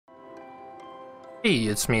Hey,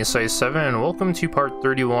 it's me, Size7, and welcome to part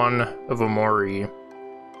 31 of Omori.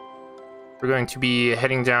 We're going to be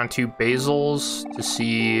heading down to Basil's to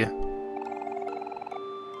see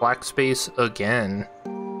Black Space again.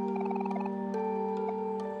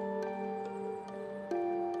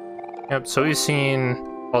 Yep, so we've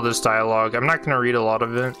seen all this dialogue. I'm not going to read a lot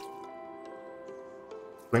of it.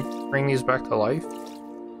 Can we bring these back to life?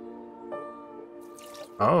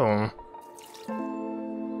 Oh.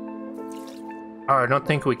 Oh, I don't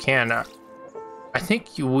think we can. I think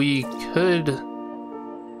we could the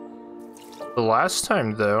last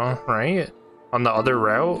time, though, right? On the other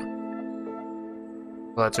route?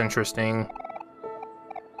 Well, that's interesting.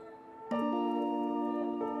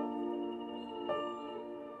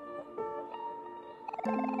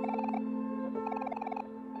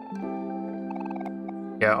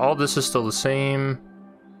 Yeah, all this is still the same.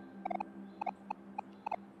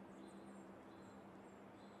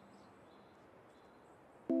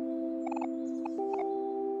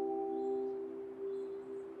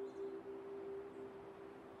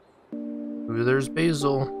 Ooh, there's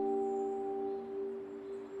Basil.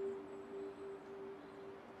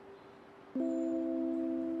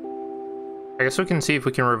 I guess we can see if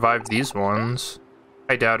we can revive these ones.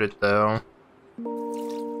 I doubt it, though.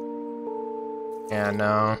 Yeah,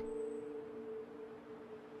 no.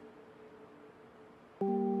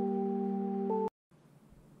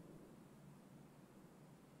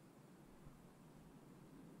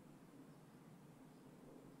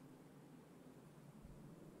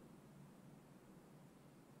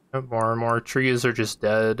 More and more trees are just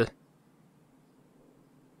dead.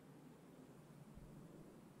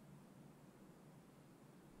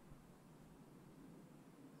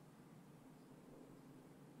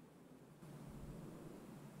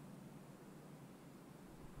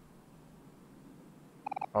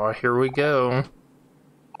 Oh, here we go.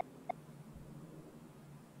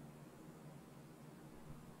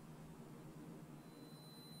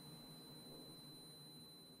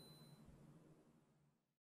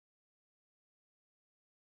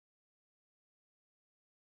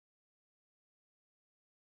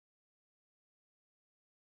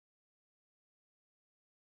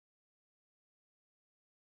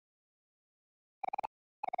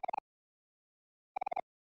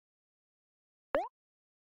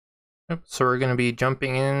 Yep, so we're gonna be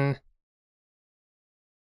jumping in.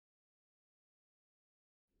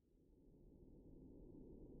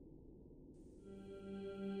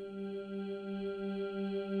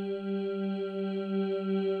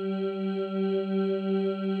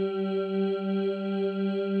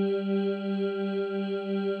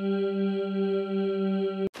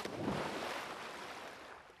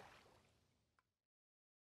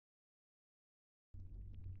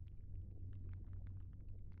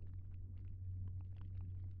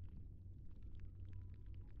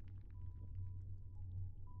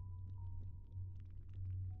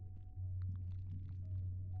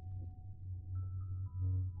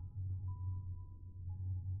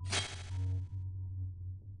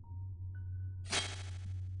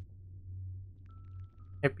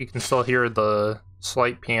 Yep, you can still hear the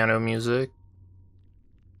slight piano music.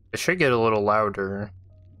 It should get a little louder.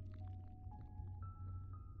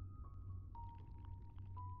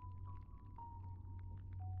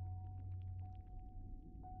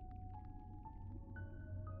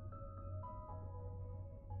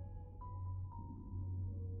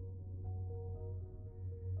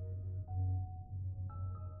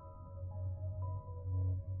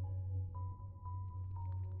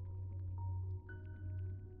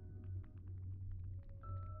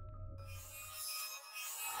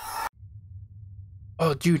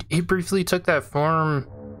 Oh, dude, it briefly took that form.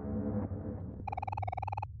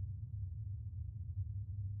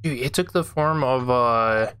 Dude, it took the form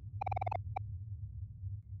of,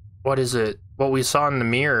 what is it? What we saw in the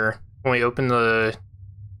mirror when we opened the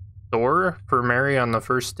door for Mary on the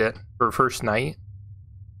first night.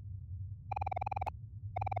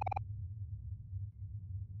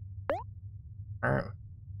 Alright.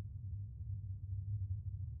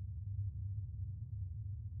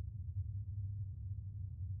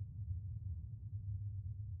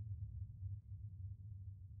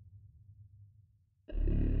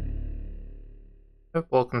 Yep,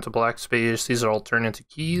 welcome to Black Space. These are alternative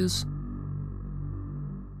keys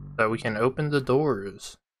that we can open the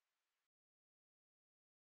doors.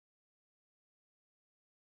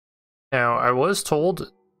 Now, I was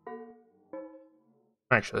told...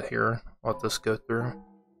 Actually, here, let this go through.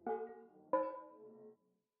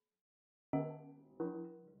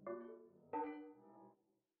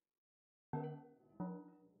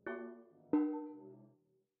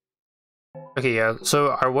 Okay, yeah,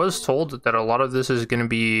 so I was told that a lot of this is going to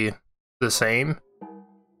be the same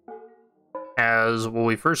as what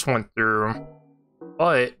we first went through,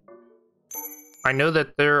 but I know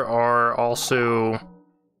that there are also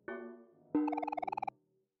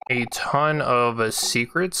a ton of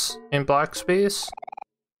secrets in Black Space.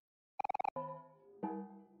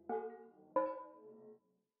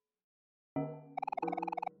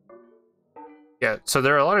 Yeah, so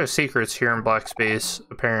there are a lot of secrets here in Black Space,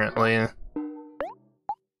 apparently.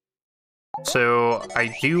 So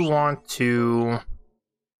I do want to,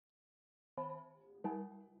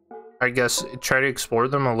 I guess, try to explore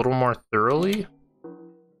them a little more thoroughly.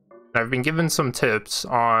 I've been given some tips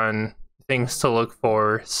on things to look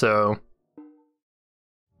for, so...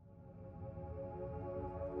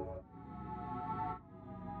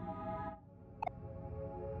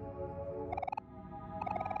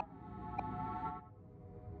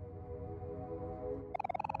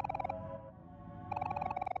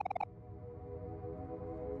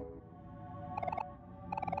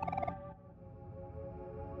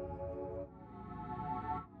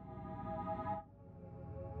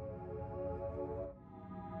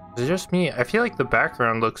 Is it just me? I feel like the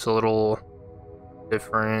background looks a little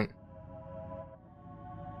different.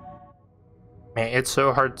 Man, it's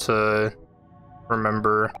so hard to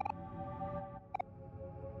remember.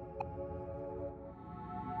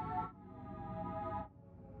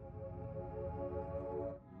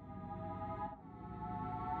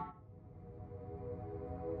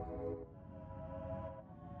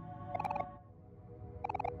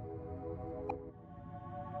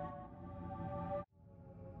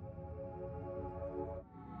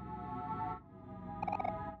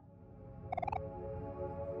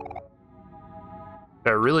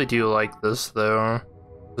 I really do like this, though.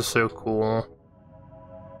 This is so cool.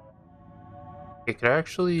 Okay, could I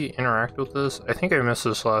actually interact with this? I think I missed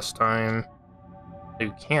this last time.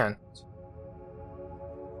 You can't.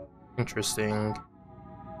 Interesting.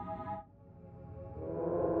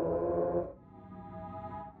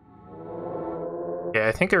 Yeah,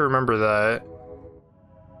 I think I remember that.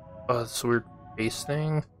 Oh, this weird face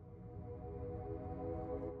thing.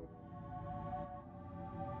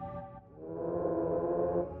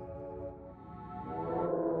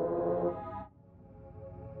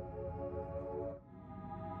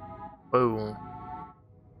 Whoa.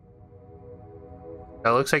 That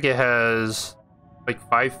looks like it has like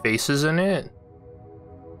 5 faces in it.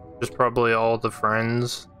 Just probably all the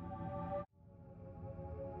friends.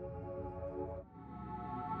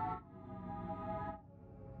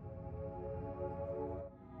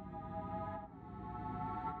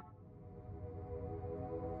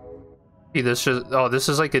 See, this just, oh, this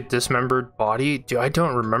is like a dismembered body? Dude, I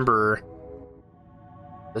don't remember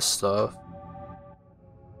this stuff.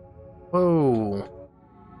 Whoa.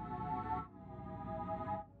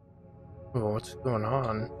 Oh, what's going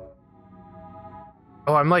on?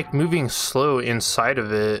 Oh, I'm like moving slow inside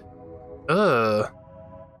of it. Ugh.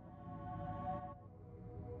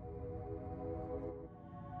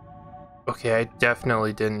 Okay, I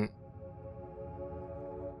definitely didn't.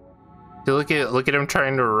 Dude, look at him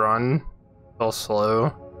trying to run all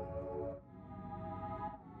slow.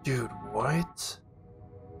 Dude, what?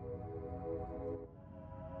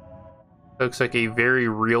 Looks like a very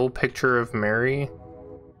real picture of Mary.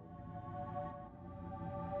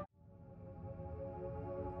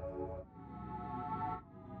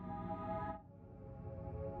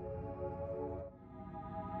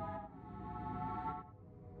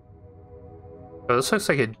 Oh, this looks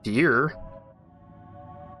like a deer.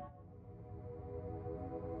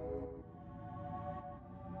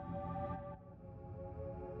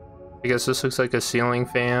 I guess this looks like a ceiling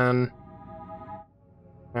fan.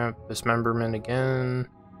 Dismemberment again.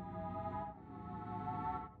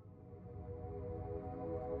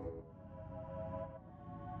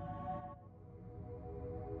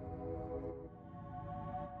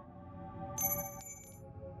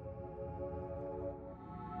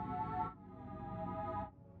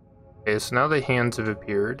 Okay, so now the hands have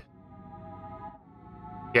appeared.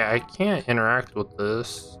 Yeah, I can't interact with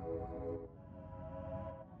this.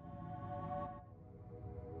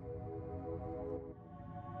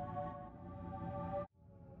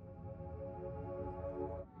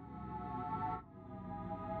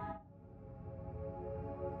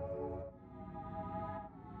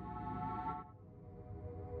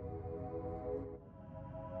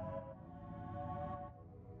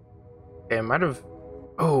 Okay, I might have...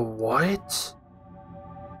 Oh, what?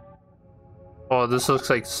 Oh, this looks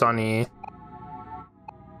like Sunny.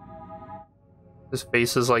 His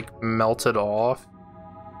face is like melted off.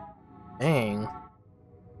 Dang.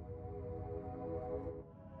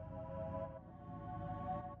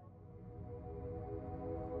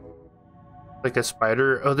 Like a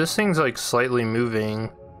spider. Oh, this thing's like slightly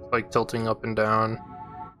moving, like tilting up and down.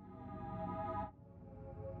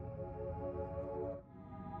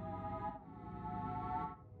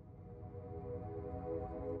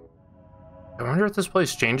 I wonder if this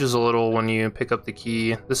place changes a little when you pick up the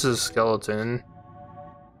key. This is a skeleton.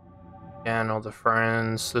 Yeah, and all the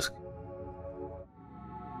friends. This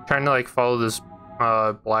trying to like follow this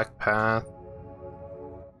black path.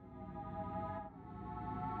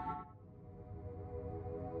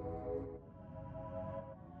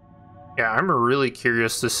 Yeah, I'm really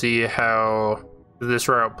curious to see how this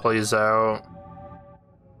route plays out.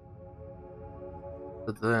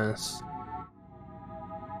 With this.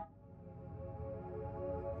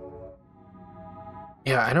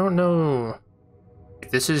 Yeah, I don't know if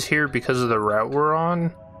this is here because of the route we're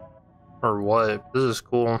on or what. This is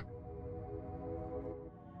cool.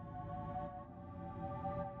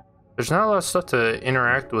 There's not a lot of stuff to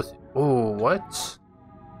interact with. Oh, what?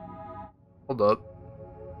 Hold up.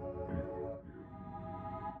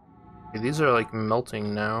 Okay, these are like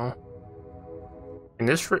melting now. And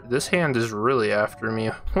this hand is really after me.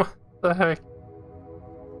 What the heck?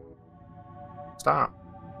 Stop.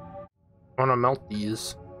 I want to melt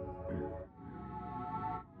these.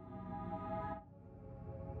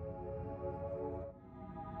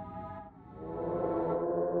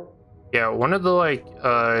 Yeah, one of the like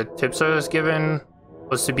tips I was given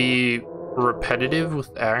was to be repetitive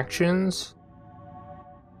with actions.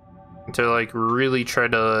 And to like really try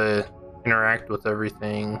to interact with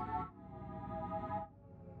everything.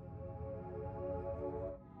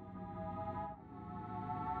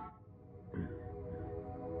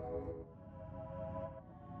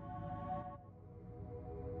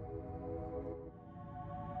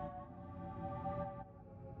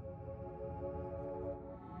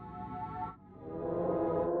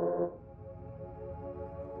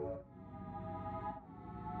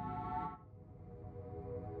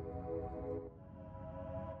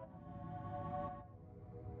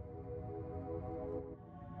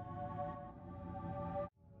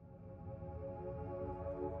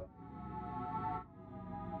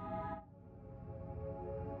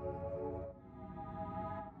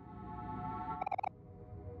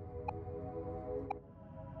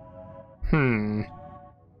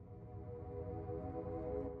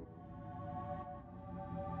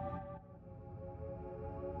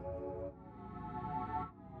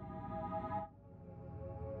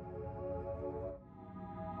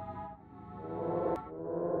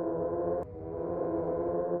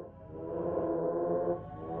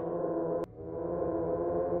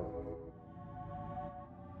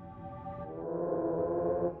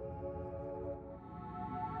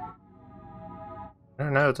 I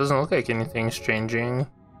don't know, it doesn't look like anything's changing.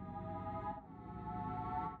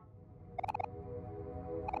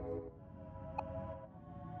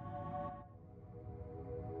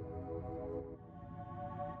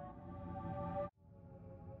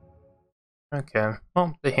 Okay,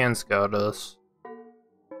 well, the hands got us.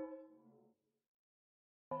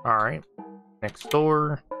 Alright, next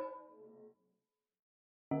door.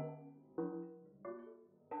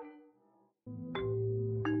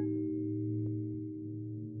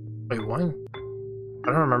 Wait, what? I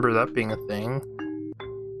don't remember that being a thing.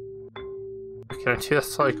 Can I do that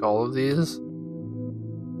to like all of these?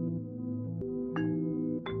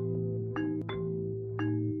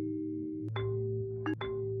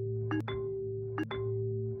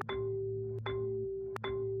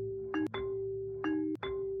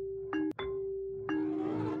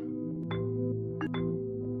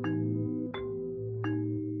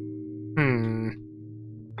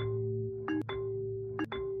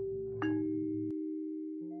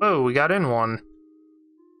 Oh, we got in one.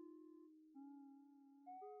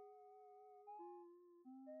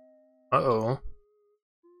 Uh-oh.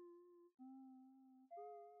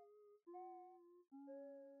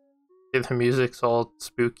 Okay, the music's all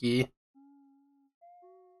spooky.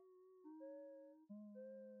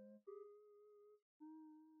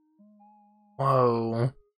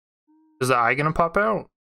 Whoa. Is the eye gonna pop out?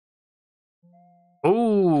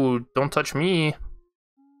 Oh, don't touch me.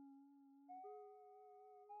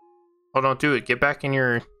 Oh, don't do it. Get back in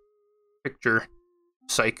your picture,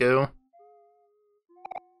 psycho.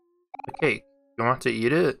 Okay, you want to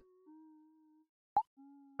eat it?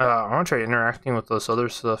 I want to try interacting with this other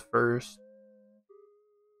stuff first.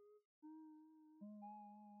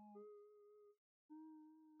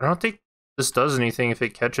 I don't think this does anything if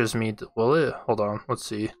it catches me. Will it? Hold on, let's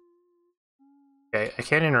see. Okay, I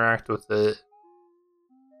can't interact with it.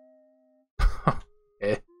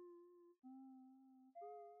 Okay.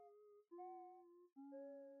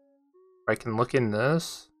 I can look in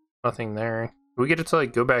this. Nothing there. Do we get it to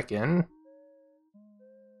like go back in?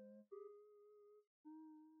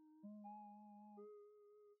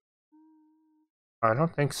 I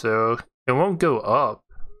don't think so. It won't go up.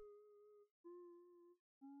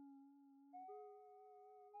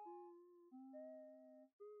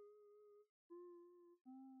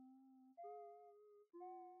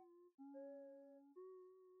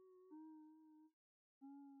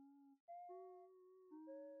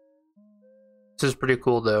 This is pretty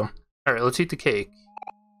cool though. Alright, let's eat the cake.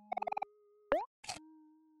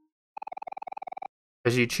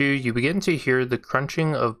 As you chew, you begin to hear the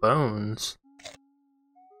crunching of bones.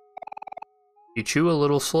 You chew a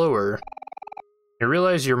little slower. You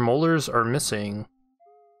realize your molars are missing.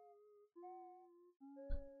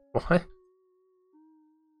 What?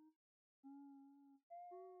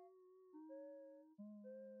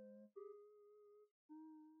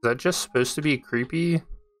 Is that just supposed to be creepy?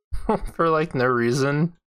 For like no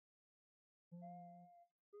reason?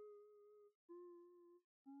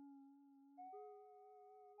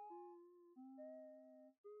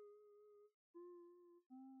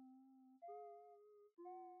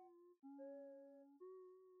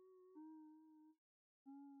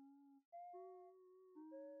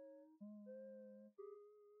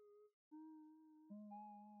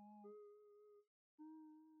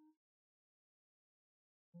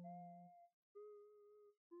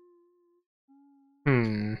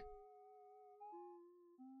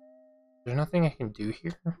 There's nothing I can do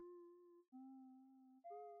here? I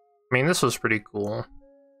mean, this was pretty cool.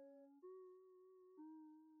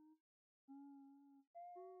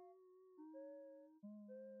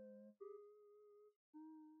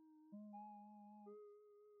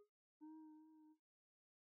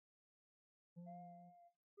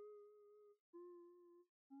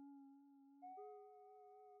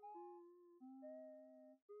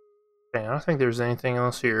 Okay, I don't think there's anything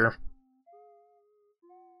else here.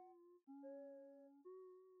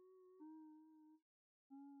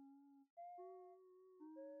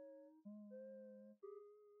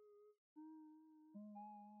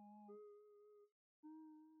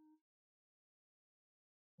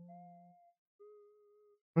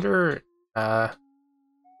 I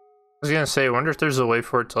was gonna say, I wonder if there's a way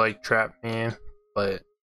for it to like trap me, but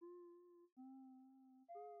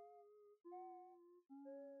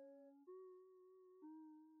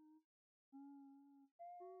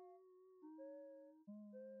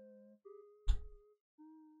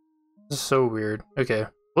this is so weird. Okay,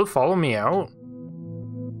 will it follow me out?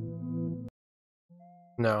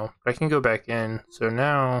 No, but I can go back in. So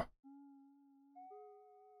now,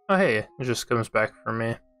 oh hey, it just comes back for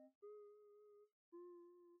me.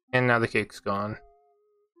 And now the cake's gone.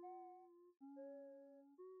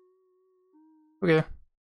 Okay.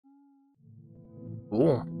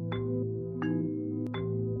 Cool.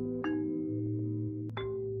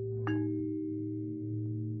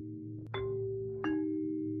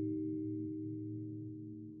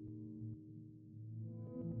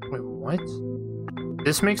 Wait, what?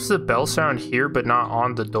 This makes the bell sound here, but not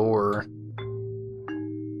on the door.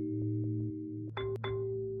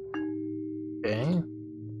 Okay.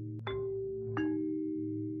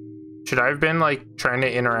 Should I have been, like, trying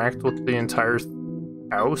to interact with the entire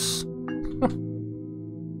house?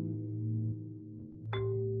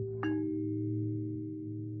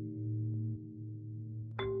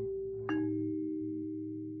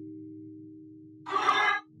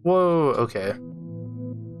 Whoa, okay.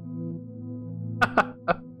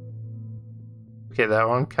 Okay, that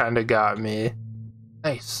one kind of got me.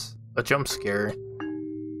 Nice. A jump scare.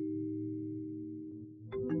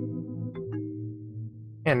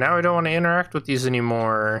 And now I don't want to interact with these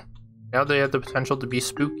anymore. Now they have the potential to be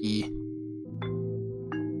spooky.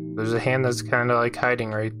 There's a hand that's kind of like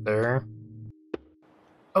hiding right there.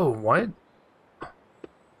 Oh, what?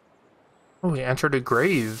 Oh, we entered a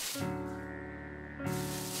grave.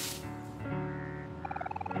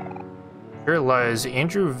 Here lies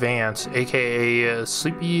Andrew Vance, aka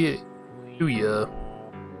Sleepy Huya,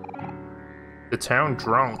 the town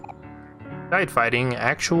drunk. Died fighting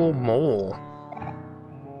actual mole.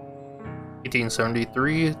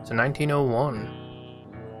 1873 to 1901.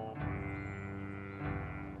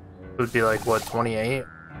 It would be like, what, 28?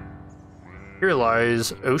 Here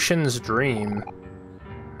lies Ocean's Dream.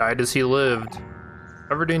 Died as he lived,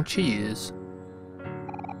 covered in cheese.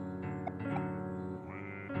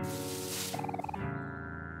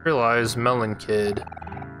 Here lies Melon Kid.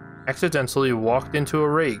 Accidentally walked into a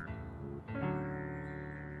rake.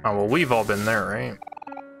 Oh, well, we've all been there, right?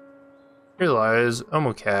 Here lies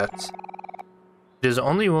Omocat. It is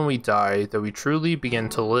only when we die that we truly begin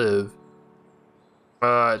to live.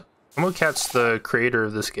 Cat's the creator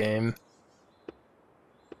of this game.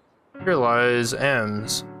 Here lies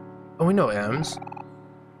M's. Oh, we know M's.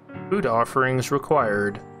 Food offerings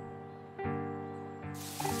required. I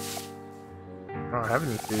don't have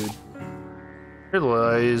any food. Here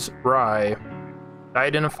lies Rye.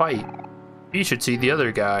 Died in a fight. You should see the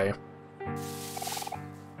other guy.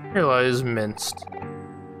 Here lies Minced.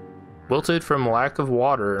 Wilted from lack of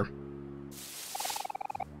water.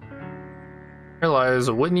 Here lies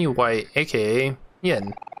Whitney White, aka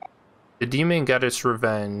Yin. The demon got its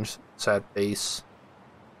revenge. Sad face.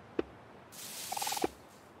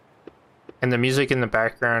 And the music in the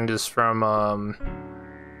background is from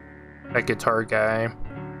that guitar guy.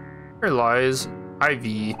 Here lies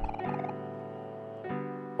Ivy.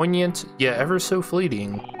 Poignant, yet ever so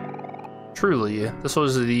fleeting. Truly, this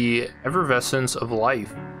was the effervescence of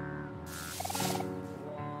life.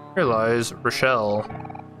 Here lies Rochelle.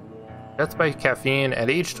 Death by caffeine at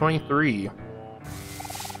age 23. Here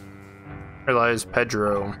lies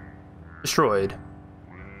Pedro. Destroyed.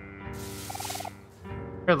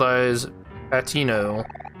 Here lies Patino.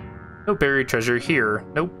 No buried treasure here.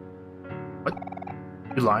 Nope. What?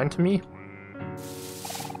 You lying to me?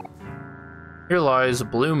 Here lies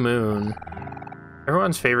Blue Moon.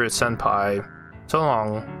 Everyone's favorite senpai. So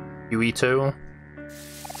long, Yuito.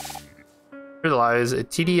 Here lies a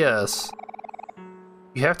TDS.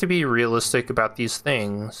 You have to be realistic about these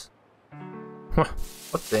things. What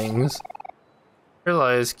things? Here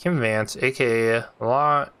lies Kim Vance, aka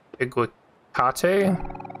La Iguacate?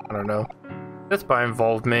 I don't know. Death by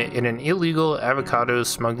involvement in an illegal avocado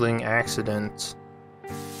smuggling accident.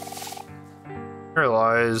 Here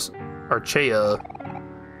lies Archea.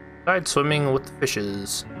 Died swimming with the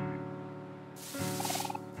fishes.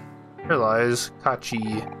 Here lies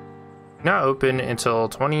Kachi. Not open until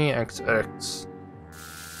 20XX.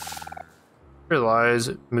 Here lies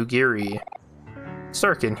Mugiri. It's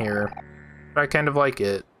dark in here, but I kind of like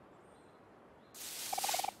it.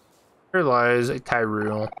 Here lies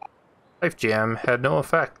Kairu. Life Jam had no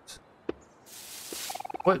effect.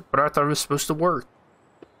 What? But I thought it was supposed to work.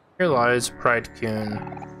 Here lies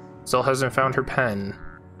Pride-kun. Still hasn't found her pen.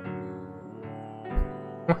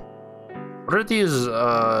 What are these,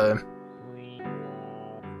 oh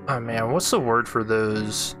man, what's the word for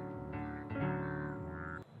those?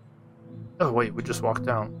 Oh wait, we just walked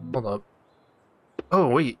down. Hold up. Oh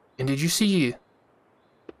wait, and did you see...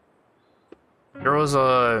 There was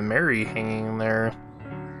a Mary hanging there.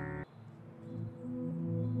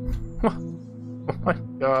 Oh my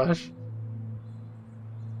gosh.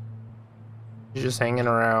 She's just hanging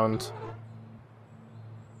around.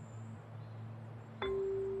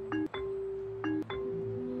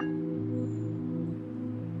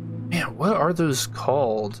 Man, what are those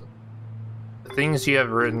called? The things you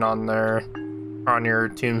have written on there, on your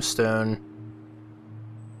tombstone.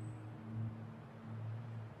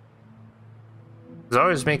 I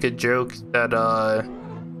always make a joke that,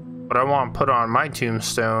 what I want put on my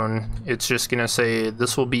tombstone, it's just gonna say,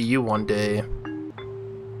 "This will be you one day."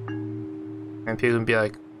 And people can be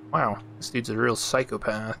like, wow, this dude's a real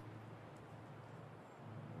psychopath.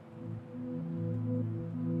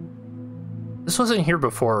 This wasn't here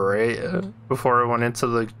before, right? Before I went into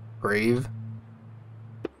the grave.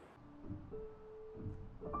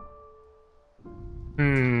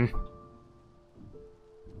 Man,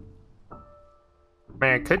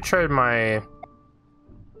 I could try my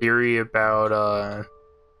theory about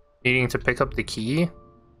needing to pick up the key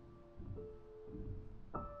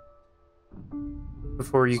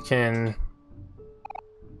before you can,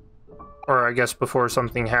 or I guess before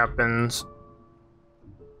something happens.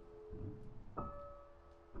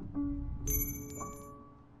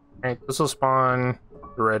 Alright, this will spawn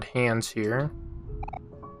the red hands here.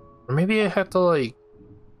 Or maybe I have to like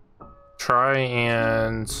try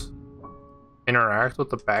and interact with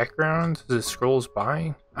the background as it scrolls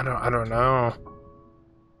by. I don't know.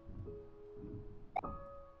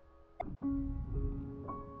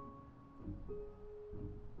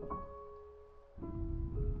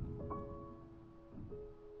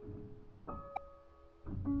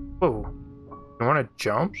 Whoa. You wanna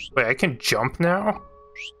jump? Wait, I can jump now?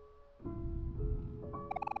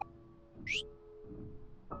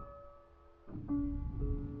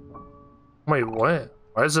 Wait, what?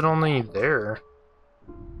 Why is it only there?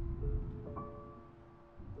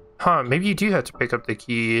 Huh, maybe you do have to pick up the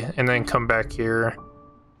key and then come back here.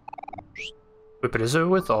 Wait, but is it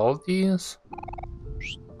with all of these?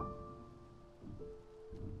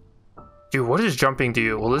 Dude, what does jumping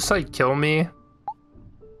do? Will this, like, kill me?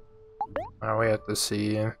 Oh, we have to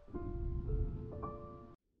see. Or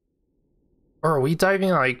are we diving,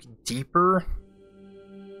 like, deeper?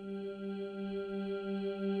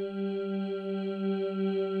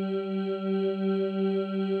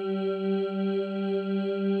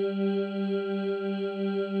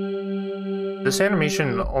 This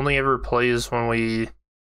animation only ever plays when we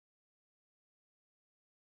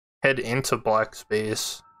head into black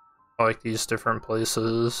space, like these different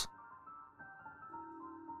places.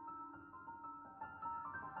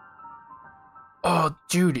 Oh,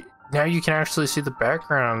 dude, now you can actually see the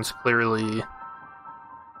backgrounds clearly.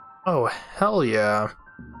 Oh, hell yeah.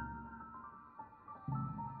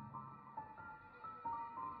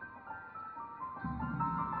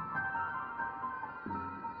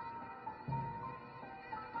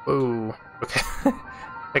 Whoa, okay.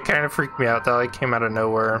 That kind of freaked me out. That like came out of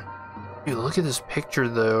nowhere. Dude, look at this picture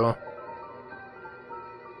though.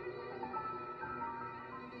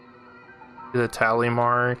 The tally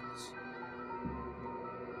marks.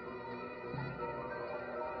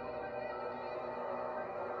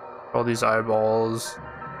 All these eyeballs.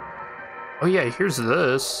 Oh yeah, here's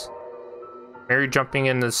this. Mary jumping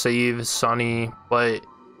in to save Sonny, but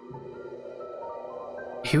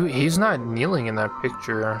he's not kneeling in that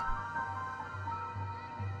picture.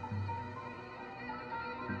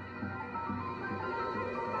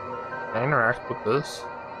 Can I interact with this?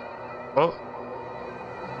 Oh.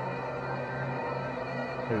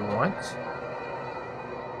 Wait, what?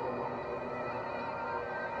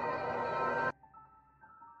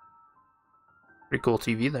 Pretty cool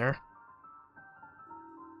TV there.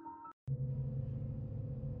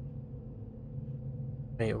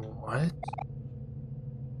 Wait, what?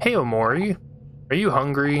 Hey, Omori. Are you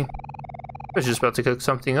hungry? I was just about to cook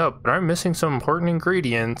something up, but I'm missing some important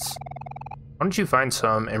ingredients. Why don't you find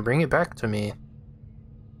some and bring it back to me?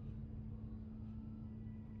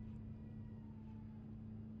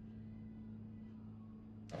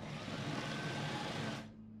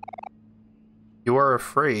 You are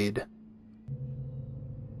afraid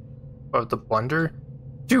of the blender?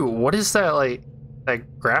 Dude, what is that, like,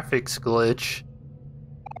 that graphics glitch?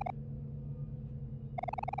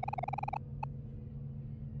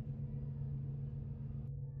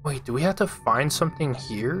 Wait, do we have to find something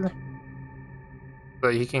here? So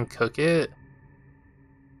that he can cook it?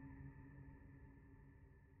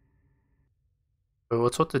 But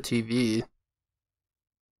what's with the TV?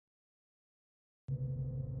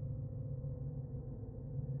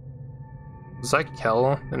 Is that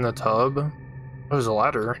Kel in the tub? Oh, there's a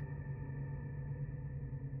ladder.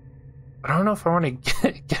 I don't know if I want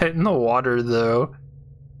to get in the water though.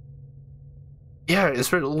 Yeah,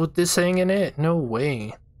 is it with this thing in it? No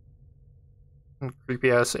way. Creepy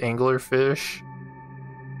ass anglerfish.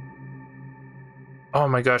 Oh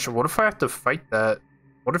my gosh, what if I have to fight that?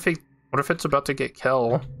 What if it's about to get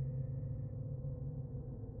Kel?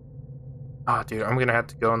 Ah, dude, I'm gonna have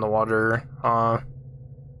to go in the water.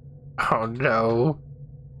 Oh no.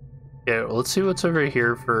 Yeah, well, let's see what's over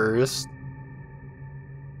here first.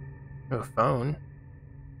 Oh, phone.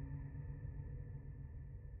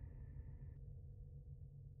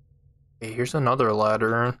 Okay, here's another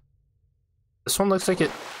ladder. This one looks like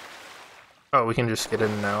it... Oh, we can just get in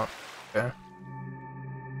and out. Okay.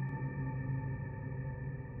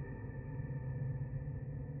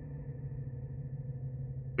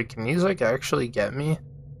 Wait, can these, like, actually get me?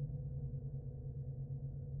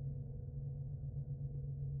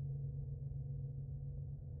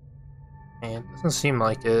 Man, it doesn't seem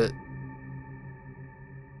like it.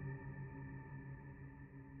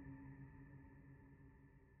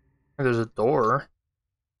 There's a door.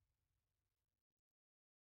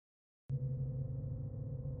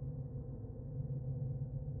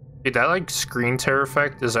 Dude, that, like, screen tear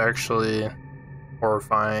effect is actually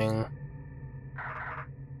horrifying.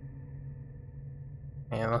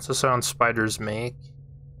 Man, that's the sound spiders make.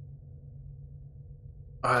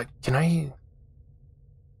 Can I...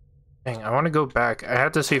 Dang, I want to go back. I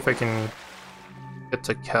have to see if I can get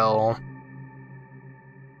to Kel.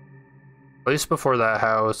 At least before that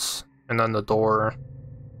house, and then the door.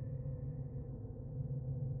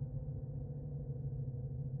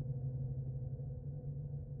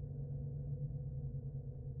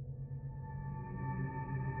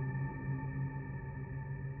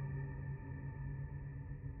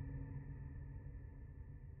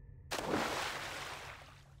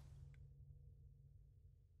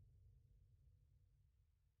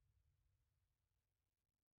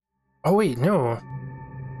 Oh wait, no.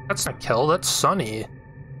 That's not Kel, that's Sunny.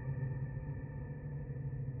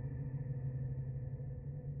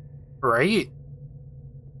 Right?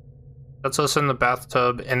 That's us in the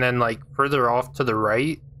bathtub, and then like further off to the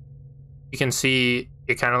right, you can see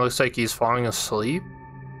it kind of looks like he's falling asleep.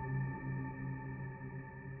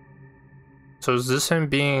 So is this him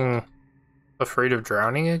being afraid of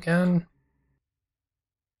drowning again?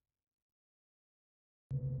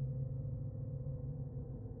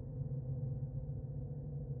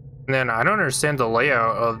 And And then I don't understand the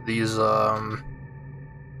layout of these, I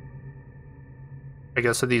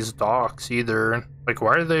guess of these docks either. Like,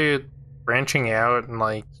 why are they branching out and,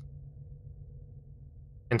 like,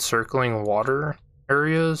 encircling water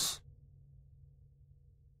areas?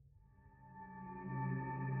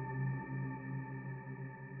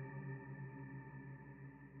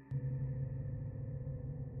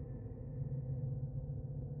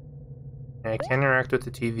 I can't interact with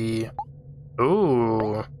the TV.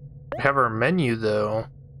 Ooh, we have our menu though.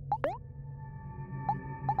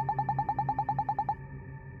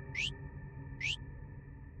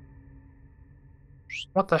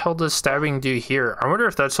 What the hell does stabbing do here? I wonder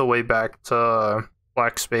if that's a way back to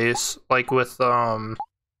black space, like with or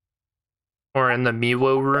in the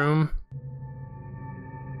Mewo room.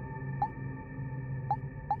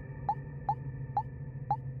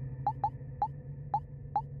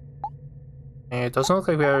 And it doesn't look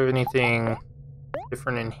like we have anything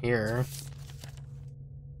different in here.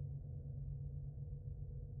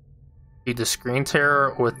 Dude, the screen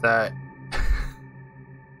tear with that.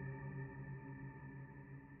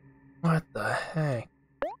 What the heck?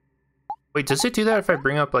 Wait, does it do that if I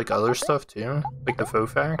bring up like other stuff too? Like the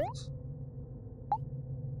faux facts?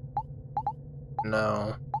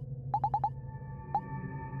 No.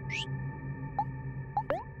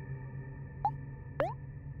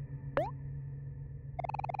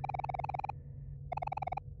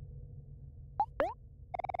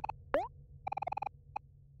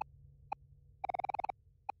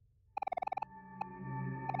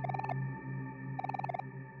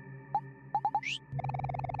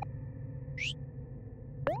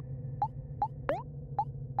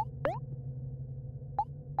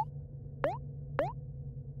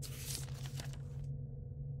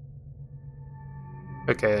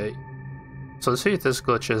 Okay, so let's see if this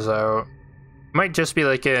glitches out. Might just be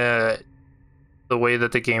like the way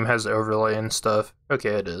that the game has overlay and stuff.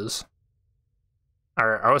 Okay, it is.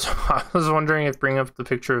 Alright, I was wondering if bringing up the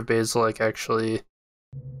picture of Basil like actually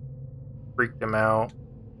freaked him out.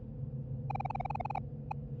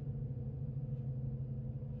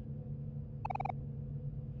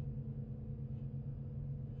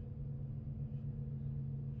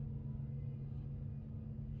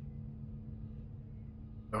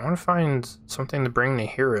 I want to find something to bring the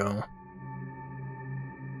hero.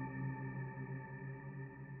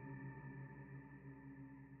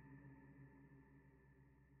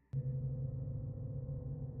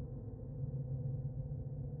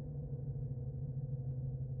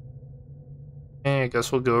 Okay, I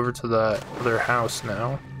guess we'll go over to that other house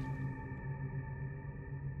now.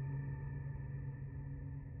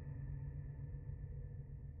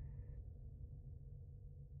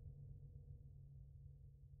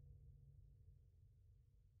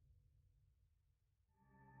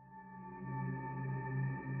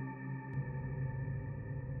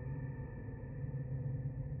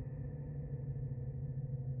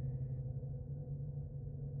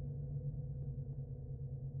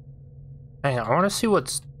 Hey, I want to see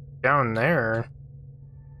what's down there.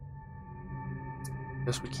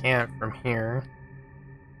 Guess we can't from here.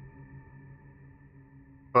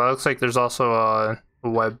 Well, it looks like there's also a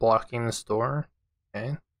web blocking this door. Okay.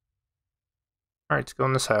 Alright, let's go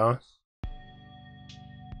in this house.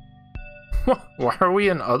 Why are we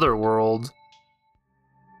in Otherworld?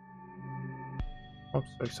 Oops,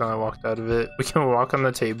 I accidentally walked out of it. We can walk on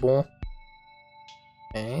the table.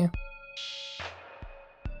 Okay.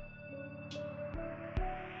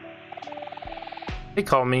 They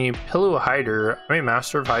call me Pillow Hider. I'm a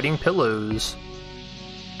master of hiding pillows.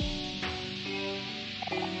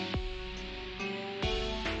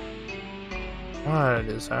 What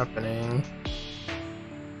is happening?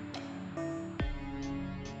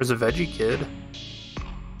 There's a veggie kid.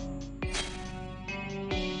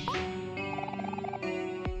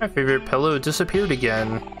 My favorite pillow disappeared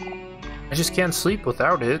again. I just can't sleep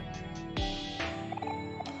without it.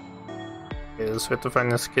 Okay, let's have to find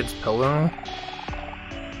this kid's pillow.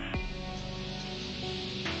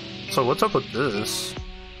 So what's up with this?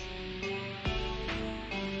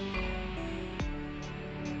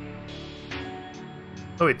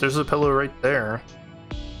 Oh wait, there's a pillow right there.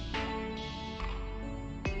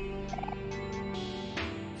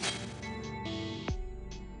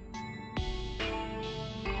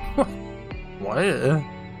 What?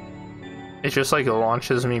 It just like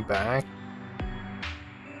launches me back?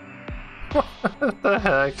 What the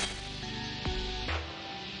heck?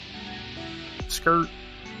 Skirt.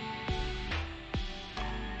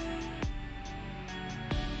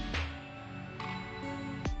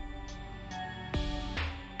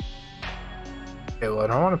 Okay, well, I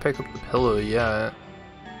don't want to pick up the pillow yet.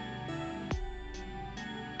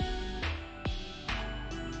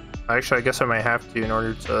 Actually, I guess I might have to in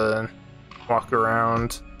order to walk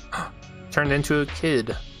around. Turned into a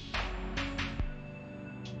kid.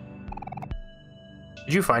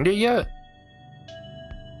 Did you find it yet?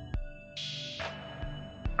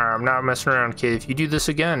 Alright, I'm not messing around, kid. If you do this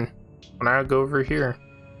again, when I go over here.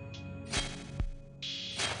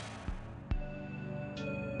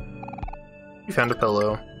 You found a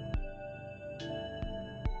pillow.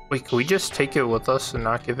 Wait, can we just take it with us and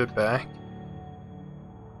not give it back?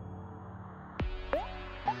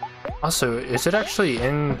 Also, is it actually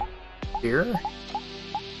in here?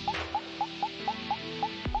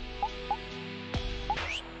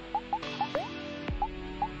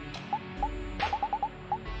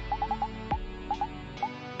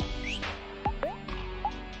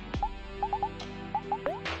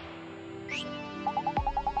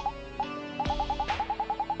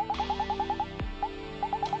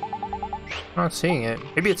 I'm not seeing it.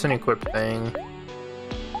 Maybe it's an equipped thing.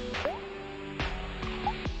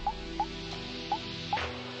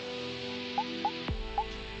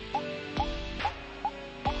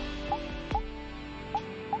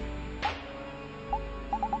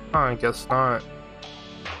 Oh, I guess not.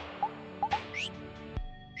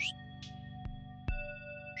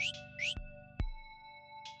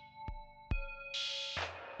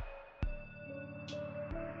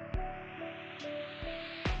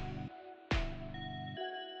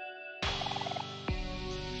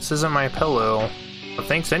 This isn't my pillow, but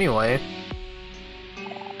thanks anyway.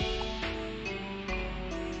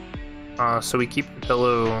 So we keep the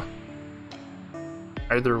pillow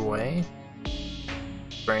either way?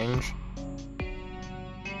 Strange.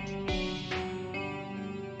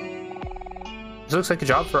 This looks like a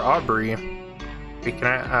job for Aubrey.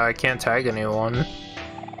 I can't tag anyone.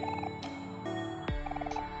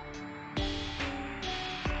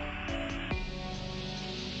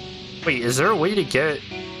 Wait, is there a way to get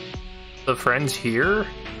the friends here?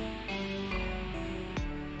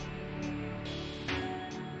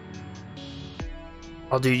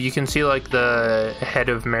 Oh, dude, you can see like the head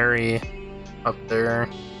of Mary up there.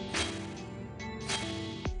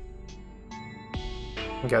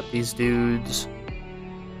 We got these dudes.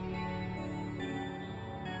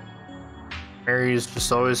 Mary's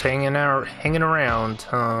just always hanging around,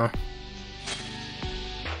 huh?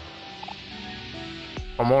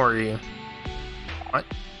 Omori. What?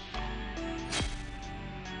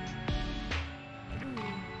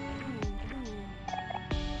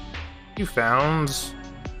 You found?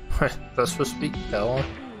 That's supposed to be Bell.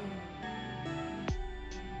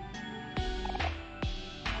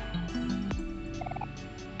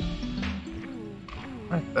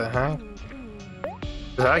 What the heck?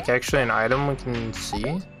 Is that like actually an item we can see?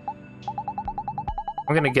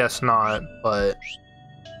 I'm gonna guess not, but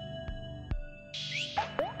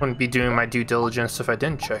wouldn't be doing my due diligence if I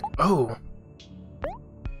didn't check. Oh!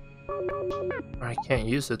 I can't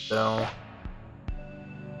use it though.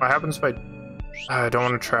 What happens if I don't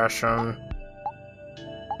want to trash them?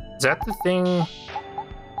 Is that the thing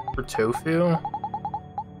for tofu?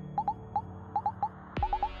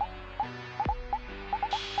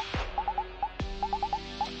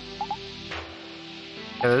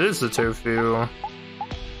 Yeah, that is the tofu.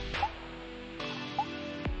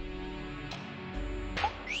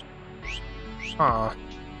 Huh.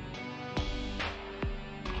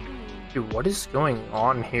 Dude, what is going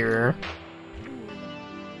on here?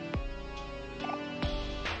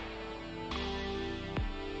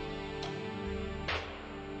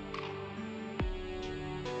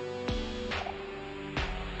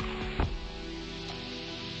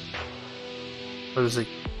 There's a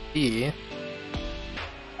key.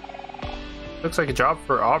 Looks like a job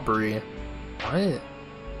for Aubrey. What?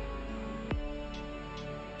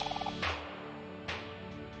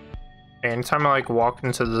 Anytime I like walk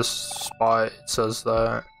into this spot, it says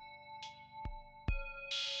that.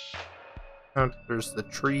 Oh, there's the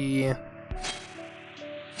tree.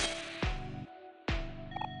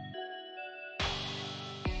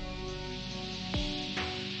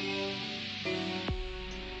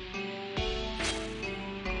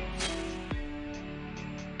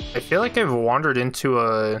 I feel like I've wandered into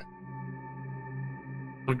a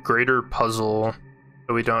greater puzzle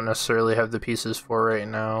that we don't necessarily have the pieces for right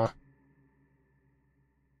now.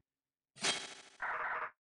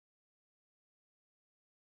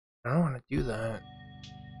 I don't want to do that.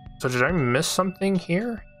 So did I miss something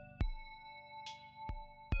here?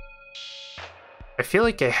 I feel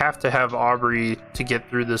like I have to have Aubrey to get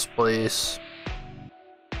through this place.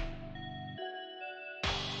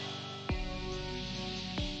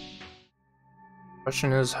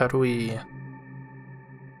 Question is, how would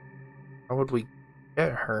we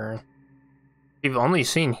get her? We've only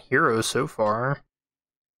seen heroes so far.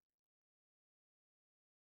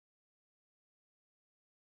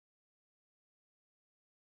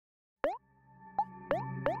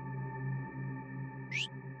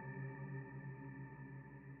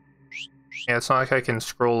 Yeah, it's not like I can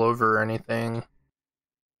scroll over or anything.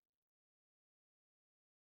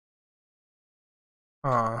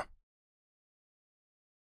 Huh.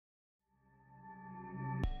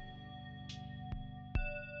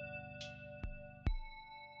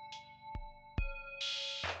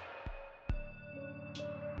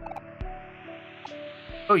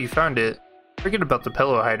 Oh, you found it. Forget about the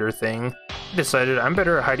pillow hider thing. I decided I'm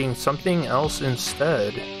better at hiding something else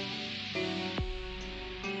instead.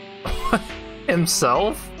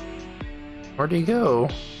 Himself? Where'd he go?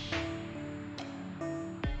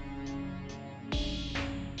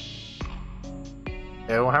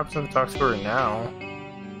 Yeah, what happens if I talk to her now?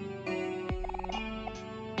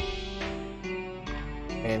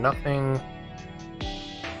 Okay, nothing.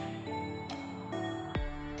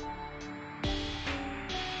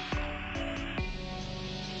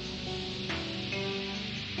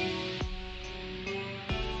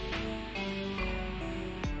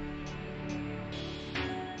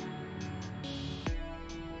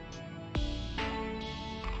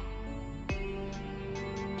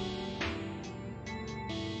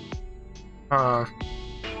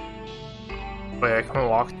 Wait, I can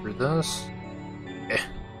walk through this? Okay.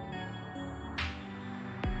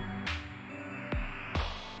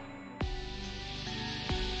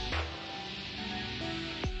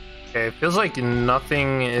 Okay, it feels like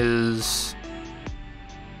nothing is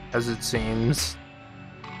as it seems.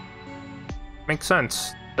 Makes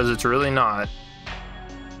sense, because it's really not.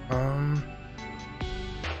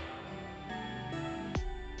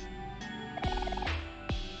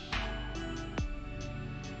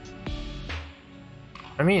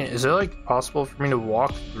 I mean, is it like possible for me to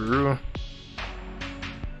walk through?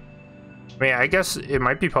 I mean, I guess it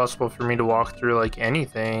might be possible for me to walk through like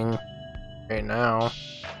anything right now.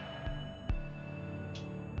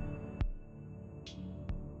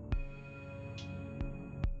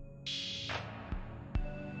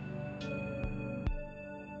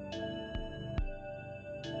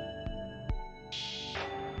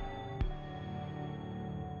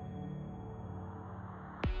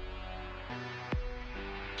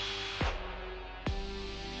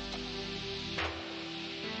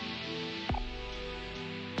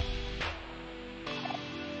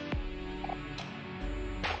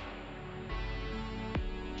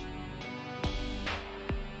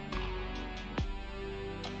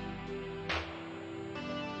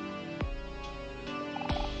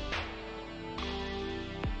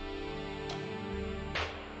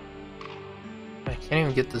 I can't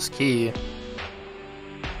even get this key.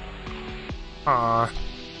 Aw.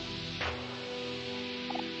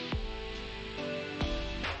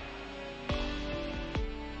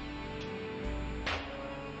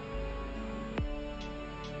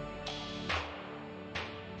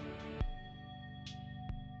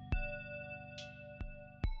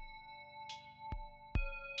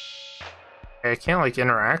 I can't like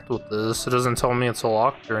interact with this. It doesn't tell me it's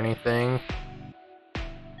locked or anything.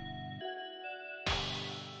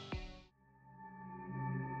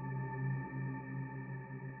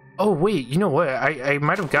 Oh wait, you know what? I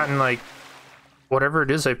might have gotten like whatever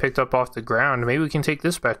it is I picked up off the ground. Maybe we can take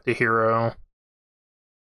this back to Hero.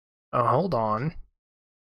 Oh, hold on.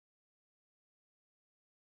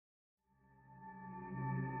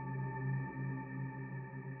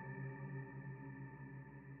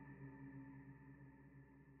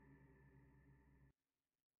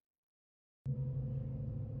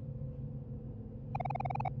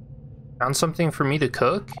 Found something for me to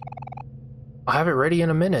cook? I'll have it ready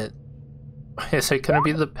in a minute. Is it gonna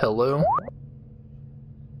be the pillow?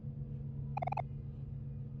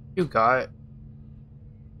 You got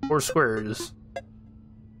 4 squares.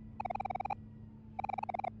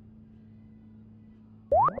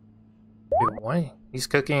 Wait, what? He's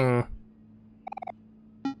cooking.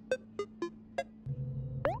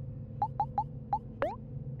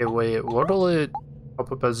 Okay, wait, what'll it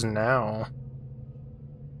pop up as now?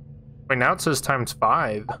 Wait, now it says times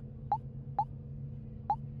 5.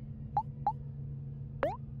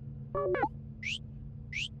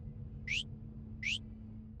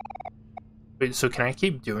 Wait, so can I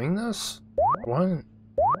keep doing this? What?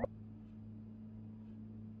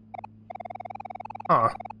 Huh.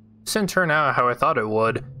 This didn't turn out how I thought it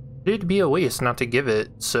would. It'd be a waste not to give it,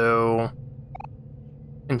 so...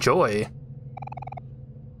 enjoy.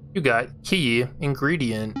 You got key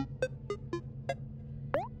ingredient.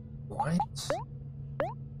 What?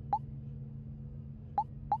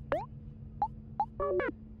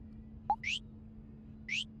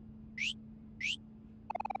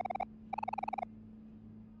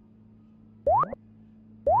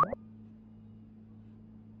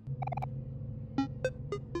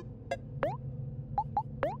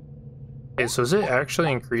 Okay, so is it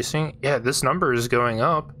actually increasing? Yeah, this number is going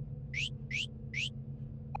up.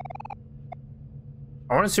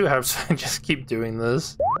 I want to see what happens if I just keep doing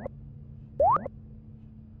this.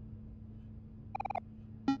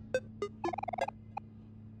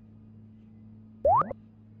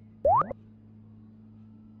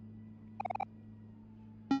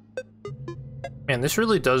 Man, this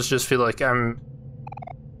really does just feel like I'm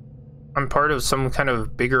part of some kind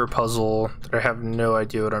of bigger puzzle that I have no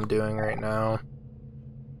idea what I'm doing right now.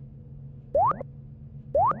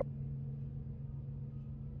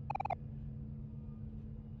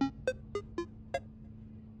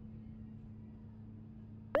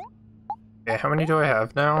 Okay, how many do I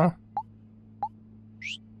have now?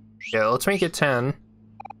 Yeah, let's make it 10.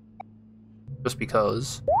 Just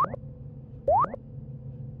because.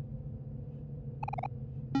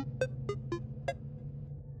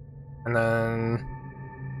 And then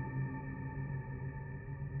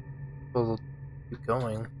we'll keep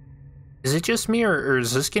going. Is it just me, or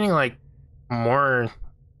is this getting like more?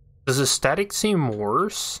 Does the static seem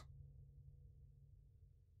worse?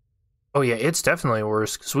 Oh yeah, it's definitely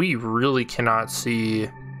worse because we really cannot see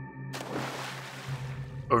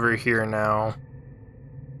over here now.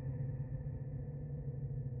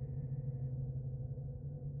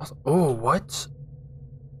 Oh, what?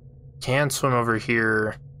 Can't swim over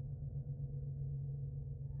here.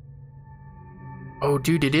 Oh,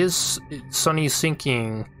 dude, it's Sunny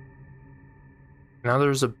sinking. Now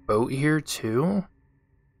there's a boat here, too?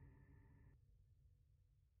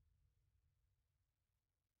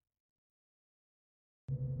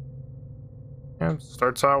 Yeah,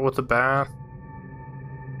 starts out with a bath.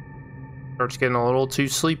 Starts getting a little too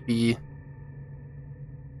sleepy.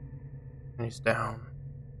 And he's down.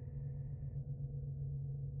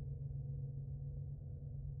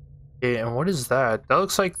 Okay, and what is that? That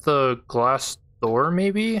looks like the glass door,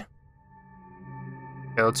 maybe?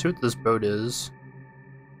 Okay, let's see what this boat is.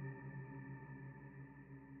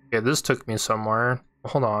 Okay, this took me somewhere.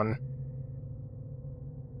 Hold on.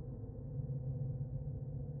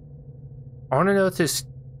 I want to know if this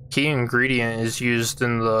key ingredient is used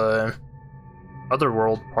in the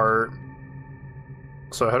Otherworld part.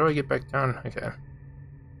 So how do I get back down? Okay.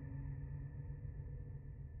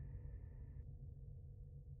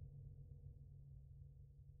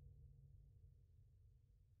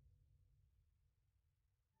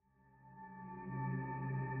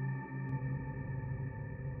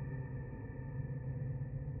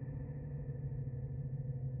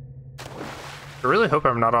 I really hope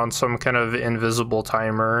I'm not on some kind of invisible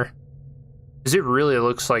timer. Because it really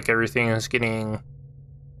looks like everything is getting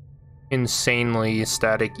insanely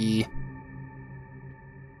staticky.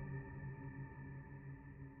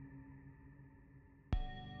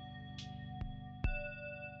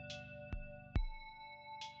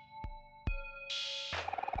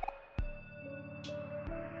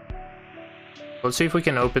 Let's see if we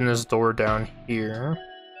can open this door down here.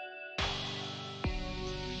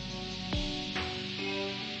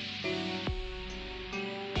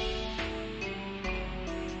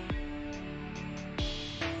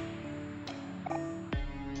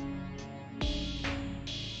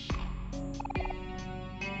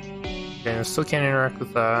 Okay, I still can't interact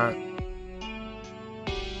with that.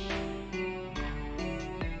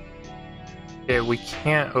 Okay, we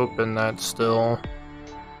can't open that still.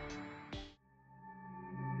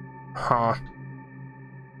 Huh.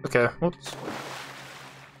 Okay, whoops.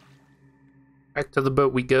 Back to the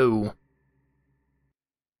boat we go.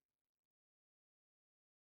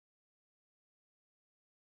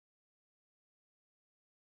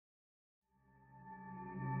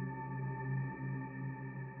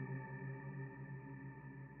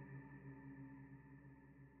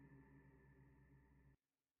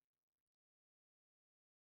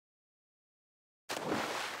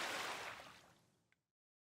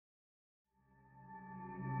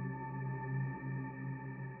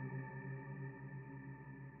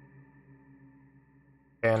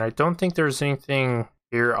 And I don't think there's anything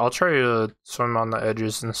here. I'll try to swim on the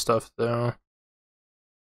edges and stuff, though.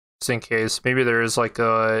 Just in case. Maybe there is like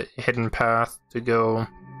a hidden path to go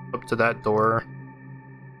up to that door.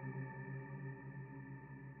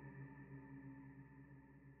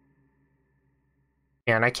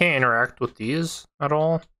 And I can't interact with these at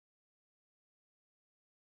all.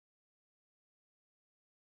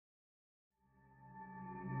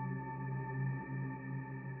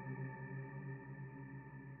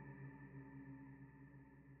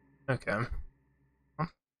 Okay. Well,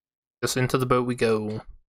 just into the boat we go.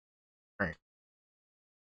 Alright.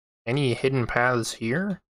 Any hidden paths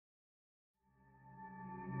here?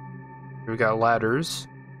 We got ladders.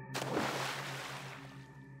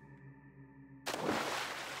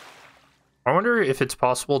 I wonder if it's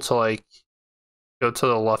possible to like go to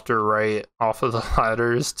the left or right off of the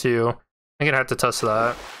ladders too. I'm gonna have to test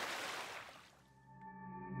that.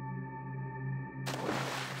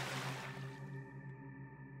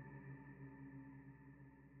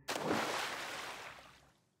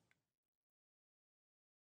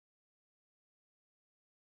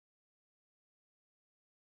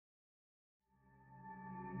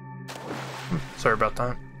 Sorry about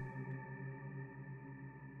that.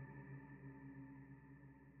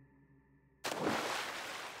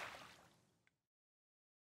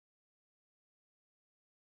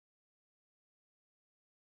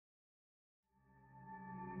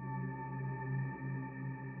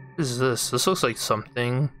 What is this? This looks like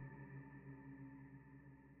something.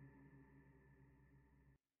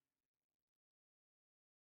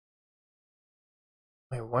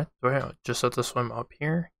 Wait, what? Do I just have to swim up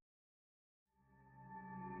here?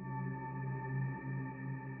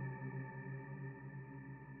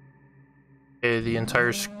 Okay, the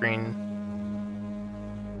entire screen.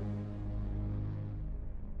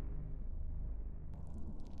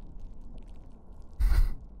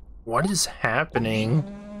 What is happening?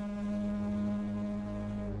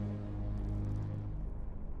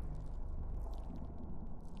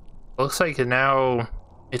 Looks like now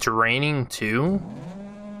it's raining too.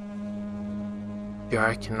 Yeah,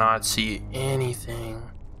 I cannot see anything.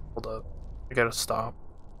 Hold up. I gotta stop.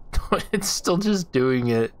 It's still just doing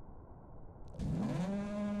it.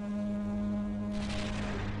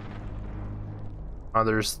 Oh,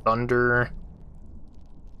 there's thunder.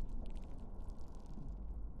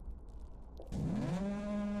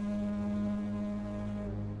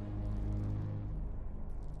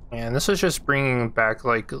 And this is just bringing back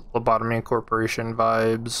like Lobotomy Corporation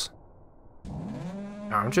vibes.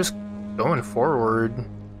 I'm just going forward.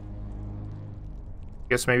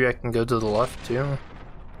 Guess maybe I can go to the left too.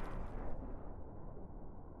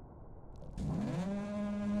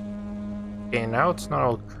 Okay, now it's not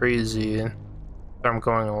all crazy. I'm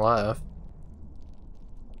going left.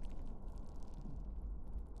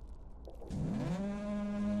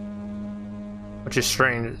 Which is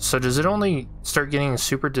strange. So does it only start getting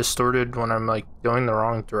super distorted when I'm like going the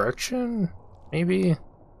wrong direction? Maybe?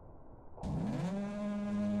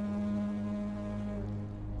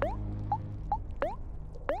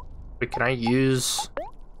 Wait, can I use...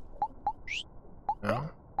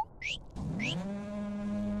 No?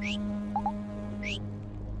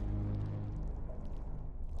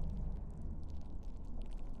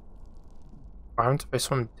 What happens if I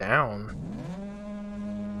swim down?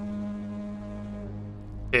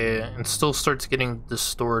 Okay, and still starts getting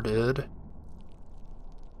distorted.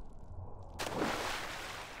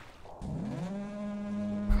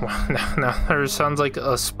 Wow, now there sounds like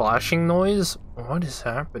a splashing noise? What is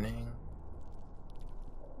happening?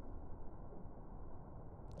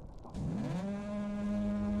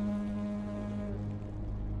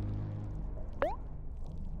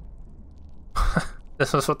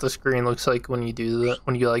 This is what the screen looks like when you do that,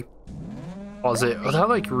 when you like pause it. Oh, that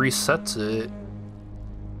like resets it.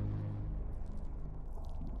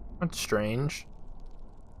 That's strange.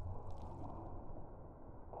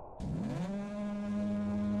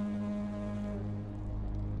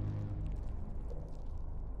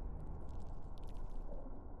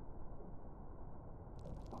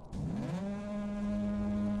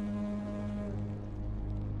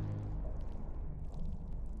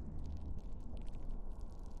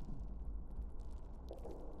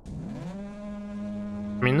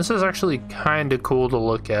 I mean, this is actually kind of cool to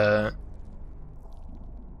look at.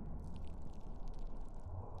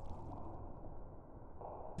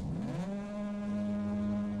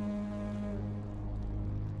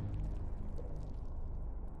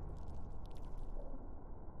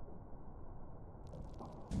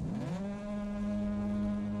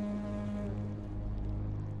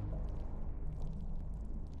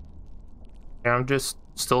 Yeah, I'm just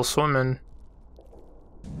still swimming.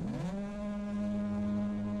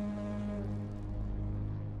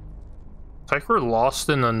 It's like we're lost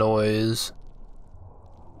in the noise.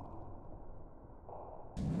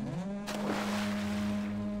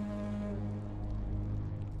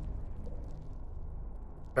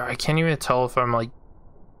 I can't even tell if I'm like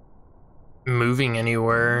moving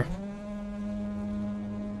anywhere.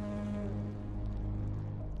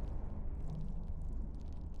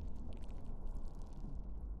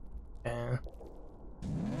 Yeah.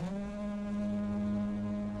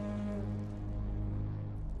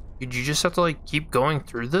 Did you just have to like keep going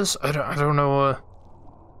through this? I don't know.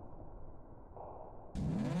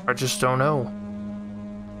 I just don't know.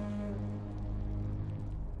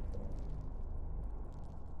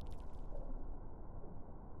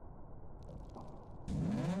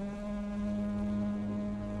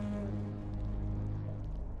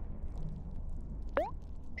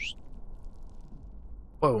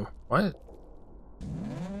 What?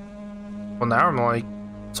 Well, now I'm like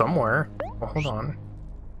somewhere. Well, hold on.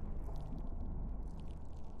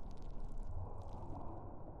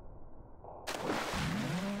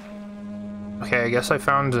 Okay, I guess I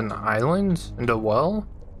found an island and a well.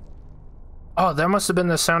 Oh, that must have been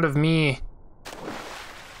the sound of me.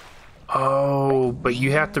 Oh, but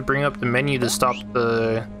you have to bring up the menu to stop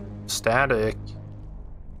the static.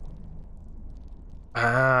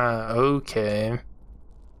 Ah, okay.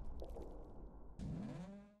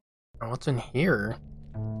 What's in here?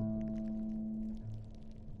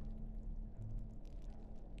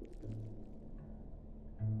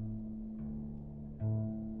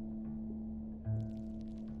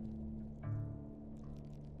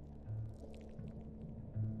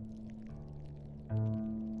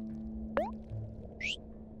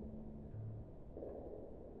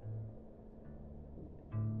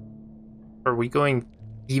 Are we going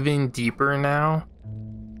even deeper now?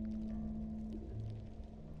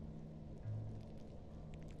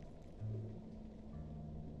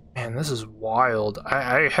 Man, this is wild.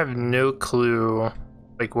 I have no clue,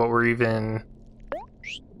 like, what we're even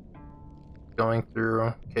going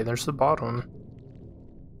through. Okay, there's the bottom.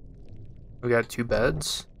 We got 2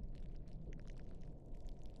 beds.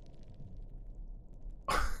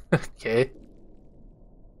 Okay.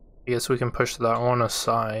 I guess we can push that one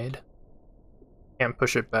aside. Can't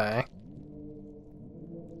push it back.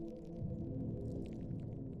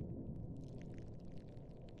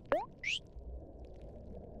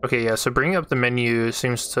 Okay, yeah, so bringing up the menu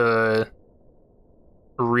seems to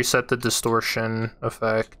reset the distortion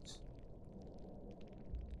effect.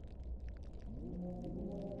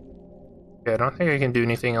 Okay, I don't think I can do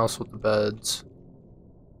anything else with the beds.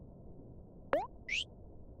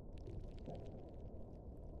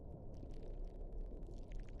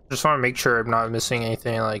 Just want to make sure I'm not missing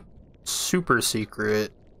anything, like, super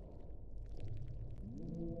secret.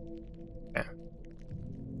 Okay.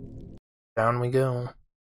 Down we go.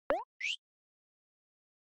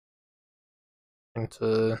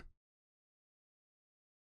 Into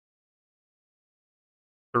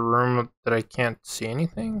the room that I can't see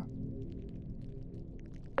anything.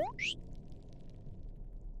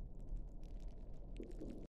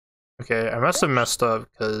 Okay, I must have messed up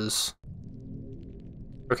because...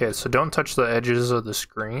 Okay, so don't touch the edges of the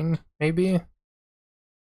screen, maybe?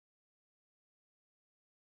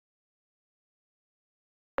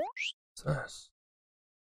 What's this?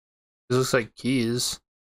 This looks like keys.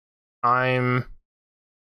 I'm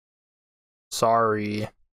sorry.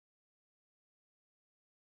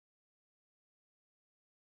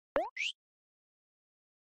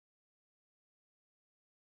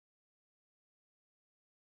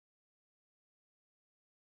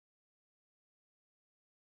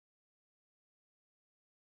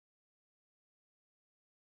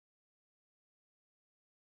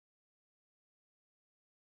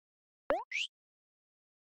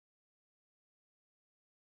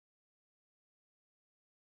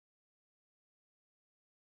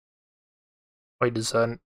 Wait, does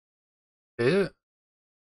that fit?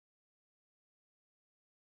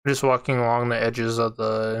 I'm just walking along the edges of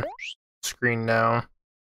the screen now.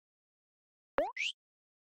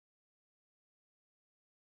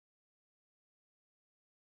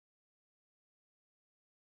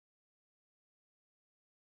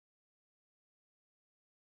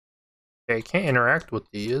 Okay, I can't interact with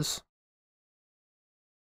these.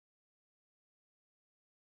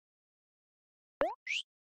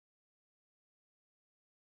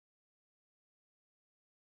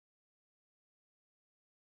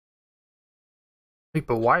 Wait,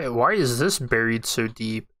 but why is this buried so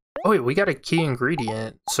deep? Oh wait, we got a key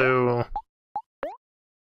ingredient, so...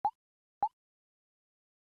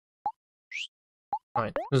 Oh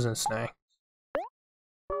wait, this isn't snack.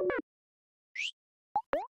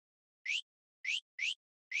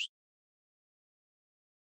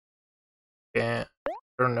 Yeah, I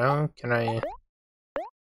don't know, can I...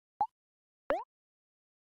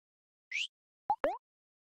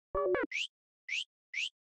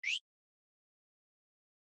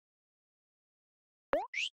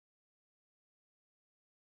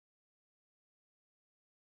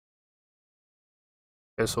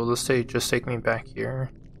 Okay, so let's just take me back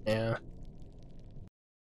here. Yeah.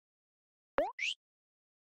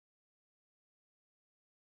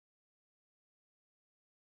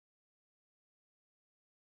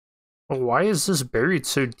 Well, why is this buried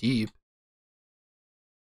so deep?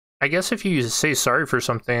 I guess if you say sorry for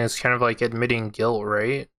something, it's kind of like admitting guilt,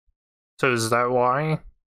 right? So is that why?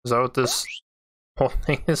 Is that what this whole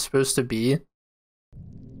thing is supposed to be?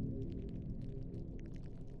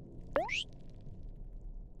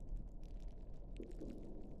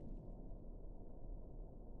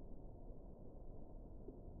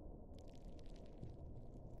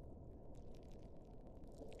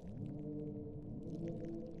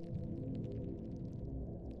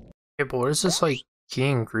 Okay, but what is this, like, key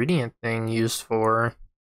ingredient thing used for?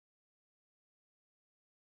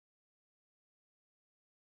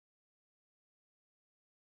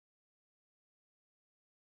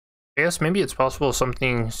 I guess maybe it's possible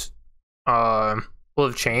something's will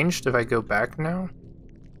have changed if I go back now.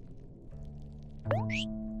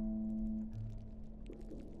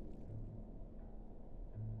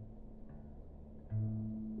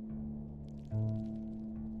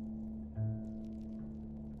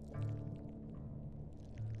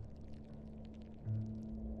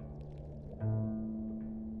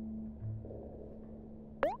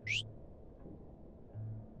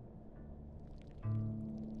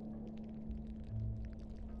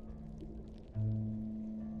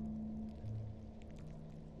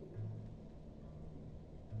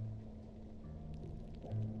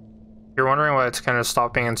 You're wondering why it's kind of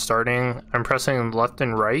stopping and starting. I'm pressing left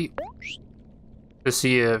and right to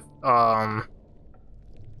see if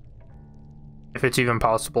it's even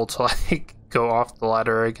possible to like go off the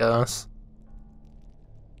ladder, I guess.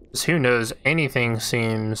 Because who knows, anything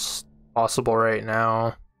seems possible right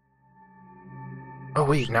now. Oh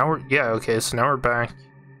wait, now we're, yeah, okay, so now we're back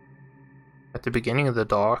at the beginning of the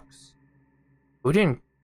docks. We didn't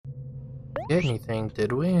get anything,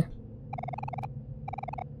 did we?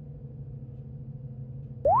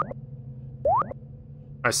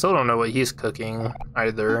 I still don't know what he's cooking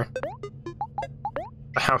either.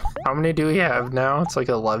 How many do we have now? It's like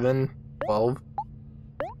 11, 12.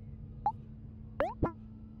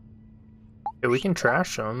 Yeah, we can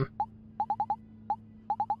trash them.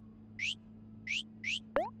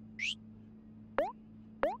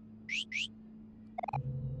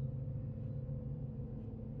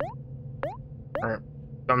 Alright,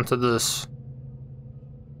 come to this.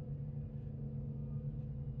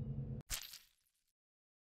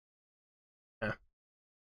 Yeah.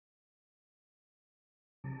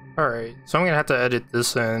 Alright, so I'm gonna have to edit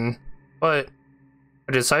this in, but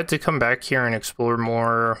I decided to come back here and explore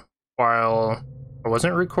more while I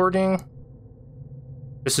wasn't recording,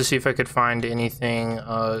 just to see if I could find anything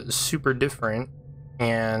super different,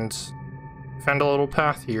 and found a little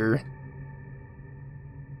path here.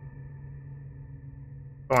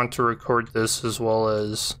 I want to record this as well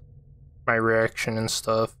as my reaction and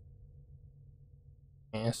stuff.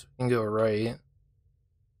 Yes, we can go right.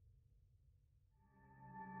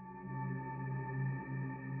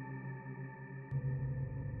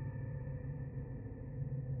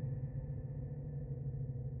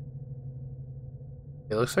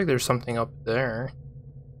 It looks like there's something up there.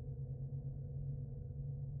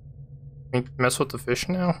 Can you mess with the fish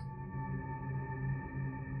now?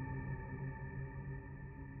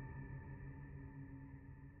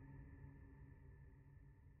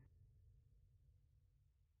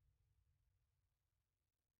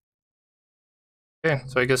 Okay,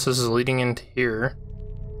 so I guess this is leading into here.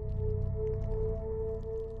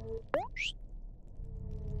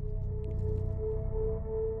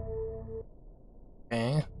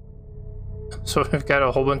 Okay. So I've got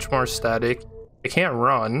a whole bunch more static. I can't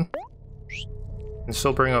run. I can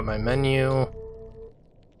still bring up my menu.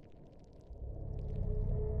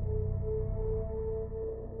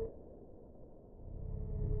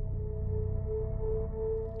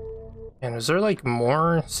 And is there like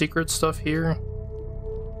more secret stuff here?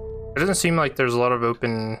 It doesn't seem like there's a lot of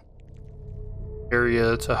open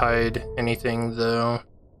area to hide anything though.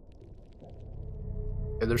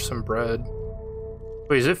 Okay, there's some bread.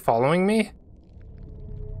 Wait, is it following me?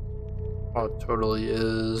 Oh, it totally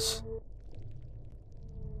is.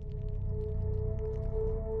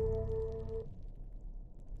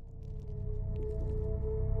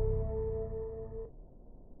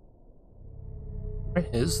 What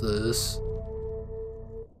is this?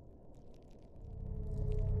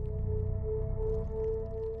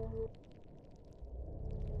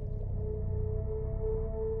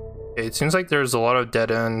 Okay, it seems like there's a lot of dead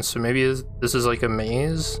ends, so maybe this is like a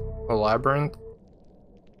maze? A labyrinth?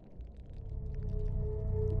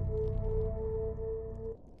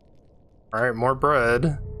 Alright, more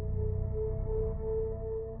bread.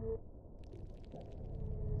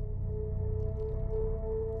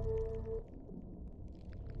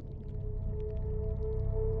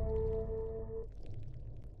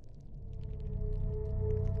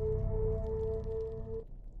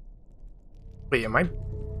 Wait, am I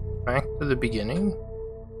back to the beginning?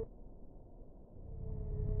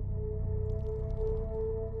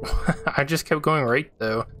 I just kept going right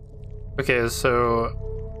though. Okay, so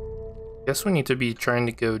I guess we need to be trying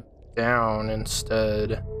to go down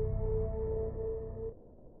instead.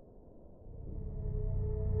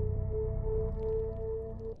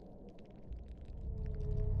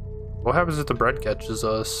 What happens if the bread catches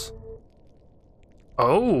us?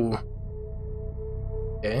 Oh.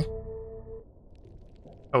 Okay.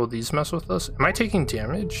 Oh, will these mess with us? Am I taking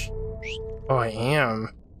damage? Oh, I am.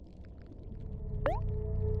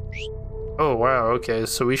 Oh, wow. Okay,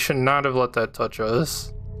 so we should not have let that touch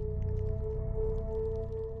us.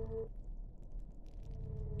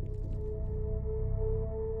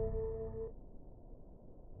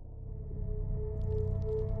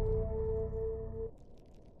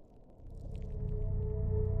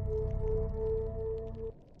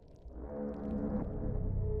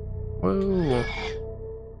 Whoa.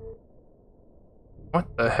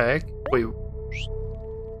 What the heck? Wait.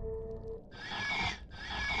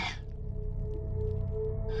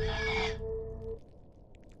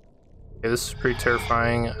 Okay, this is pretty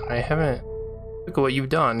terrifying. I haven't... Look at what you've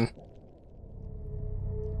done.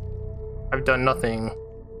 I've done nothing.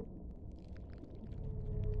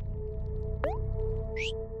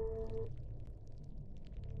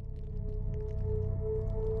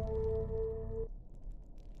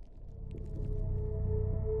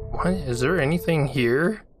 What? Is there anything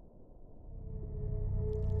here?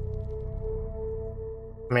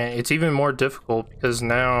 Man, it's even more difficult because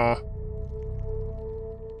now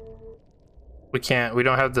we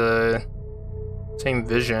don't have the same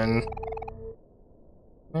vision.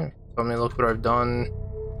 Tell me, look what I've done.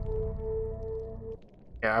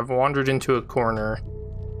 Yeah, I've wandered into a corner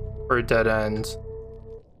or a dead end.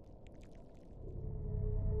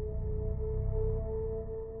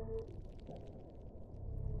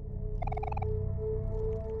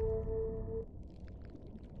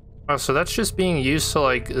 Oh, so that's just being used to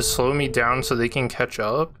like slow me down so they can catch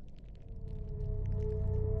up?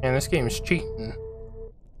 Man, this game's cheating.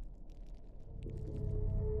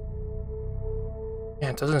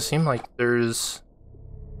 Yeah, it doesn't seem like there's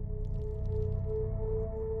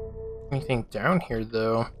anything down here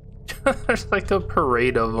though. There's like a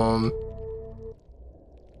parade of them.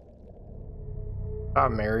 Ah,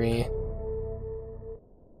 Mary.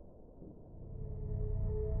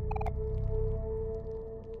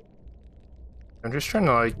 I'm just trying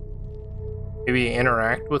to like maybe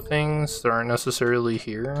interact with things that aren't necessarily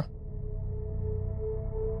here.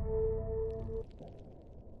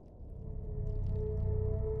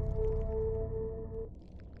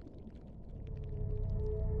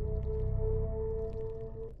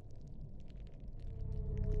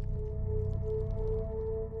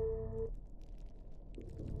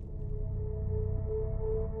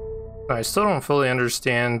 I still don't fully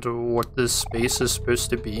understand what this space is supposed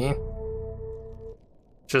to be.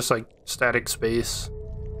 Just like static space.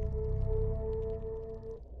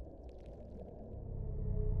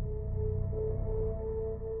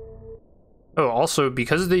 Oh, also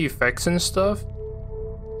because of the effects and stuff,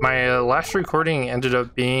 my last recording ended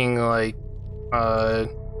up being like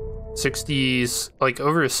 60s, like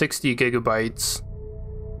over 60 gigabytes.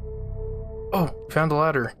 Oh, found a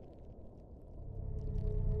ladder.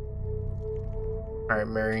 Alright,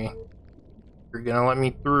 Mary. You're gonna let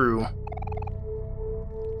me through.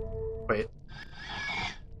 Wait.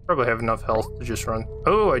 Probably have enough health to just run.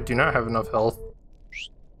 Oh, I do not have enough health.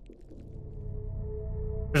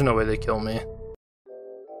 There's no way they kill me.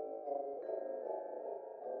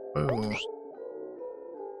 Ooh.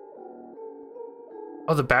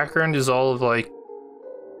 Oh, the background is all of like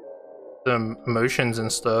the emotions and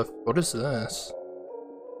stuff. What is this?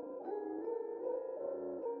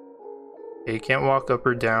 Okay, you can't walk up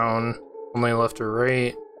or down, only left or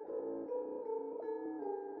right.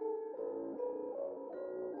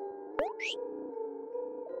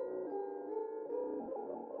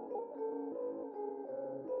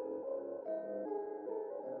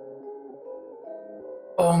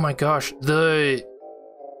 Oh my gosh, this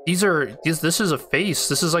is a face.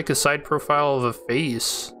 This is like a side profile of a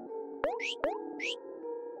face.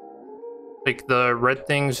 Like the red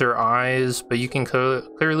things are eyes, but you can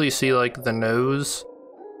clearly see like the nose,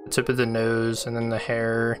 the tip of the nose, and then the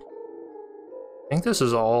hair. I think this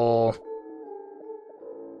is all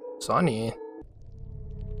Sunny.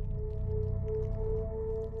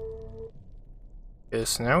 Okay,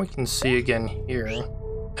 so now we can see again here.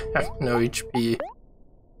 I have no HP.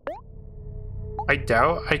 I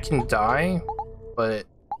doubt I can die, but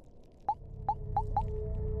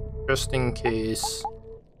just in case.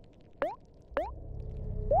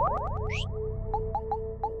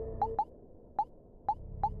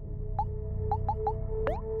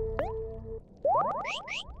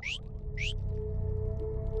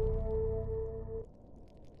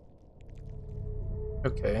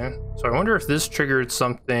 Okay, so I wonder if this triggered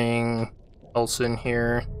something else in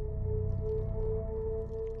here.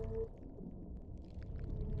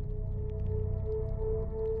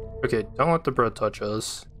 Okay, don't let the bread touch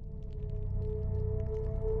us.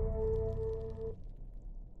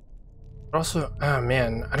 But also, oh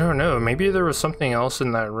man, I don't know. Maybe there was something else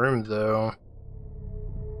in that room though.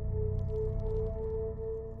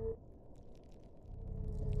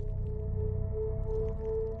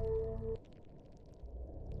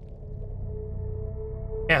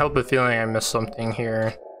 Can't help but feeling I missed something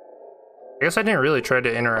here. I guess I didn't really try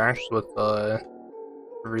to interact with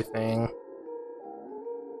everything.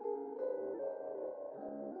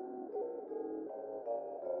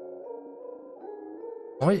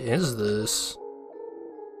 What is this?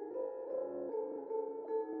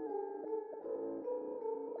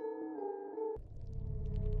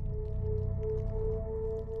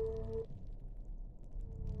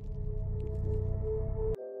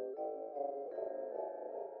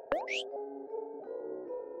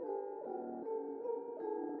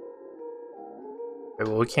 Okay,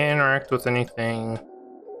 well, we can't interact with anything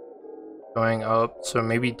going up, so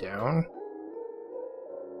maybe down?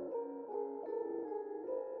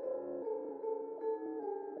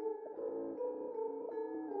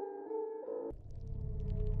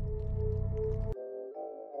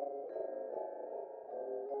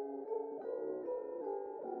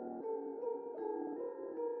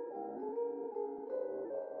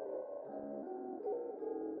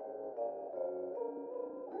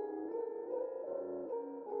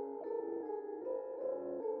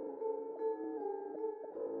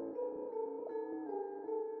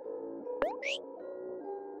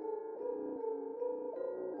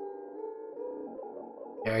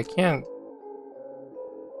 Yeah, I can't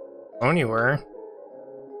go anywhere.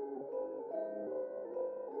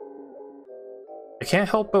 I can't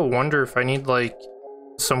help but wonder if I need like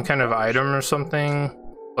some kind of item or something,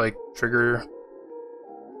 like trigger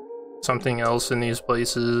something else in these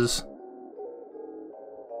places.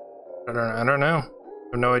 I don't know. I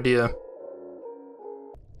have no idea.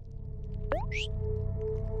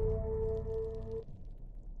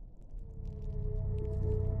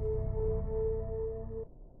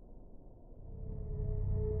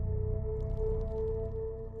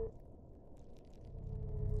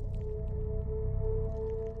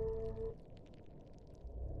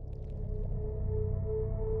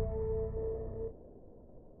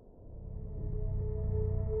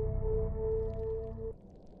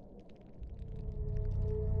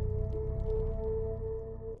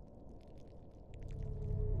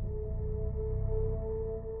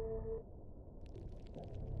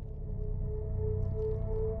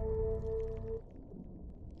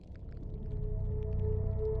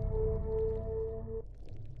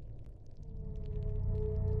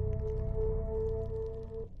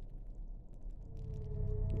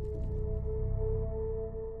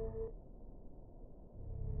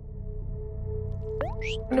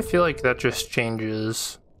 I kind of feel like that just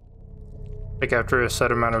changes, like after a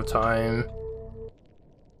set amount of time.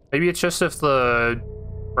 Maybe it's just if the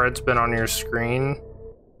bread's been on your screen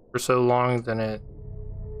for so long, then it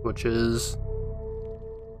switches.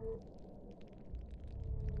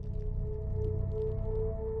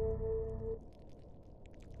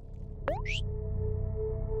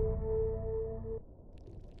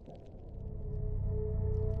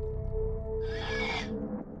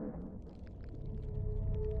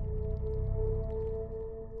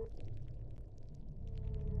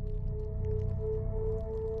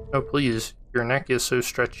 Oh, please. Your neck is so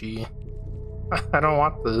stretchy. I don't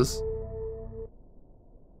want this.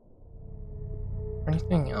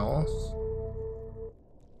 Anything else?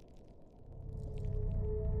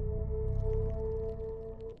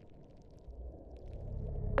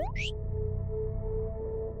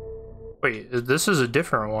 Wait, this is a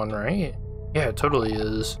different one, right? Yeah, it totally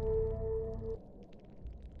is.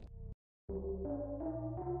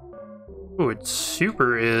 Oh, it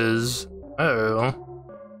super is. Uh-oh.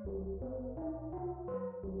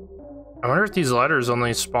 I wonder if these ladders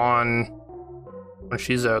only spawn when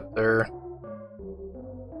she's out there.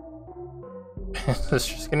 It's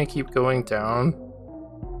just gonna keep going down.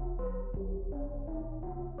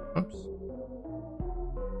 Oops.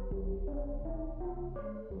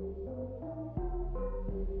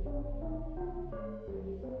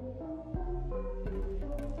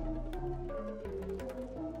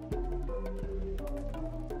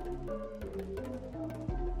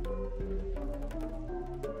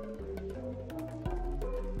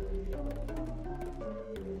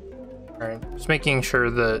 Alright, just making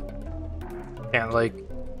sure that I can't like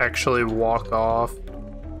actually walk off.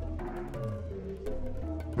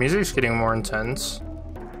 Music's getting more intense.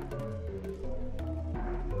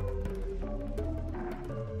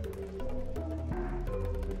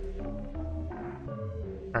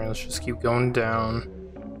 Alright, let's just keep going down.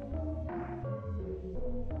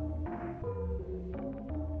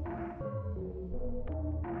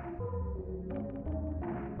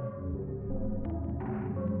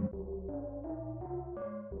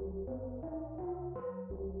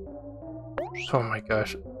 Oh my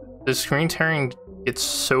gosh. The screen tearing gets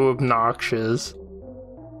so obnoxious.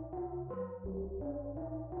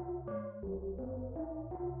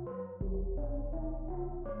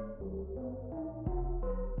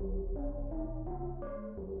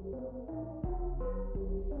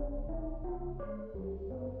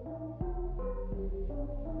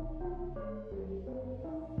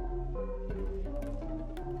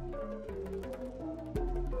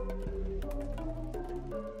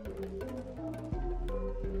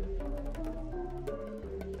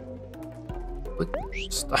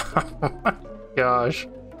 Stop. Oh my gosh.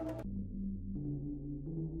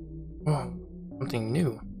 Oh, something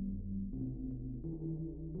new.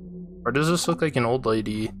 Or does this look like an old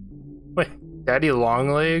lady? Wait, Daddy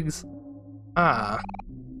Longlegs? Ah,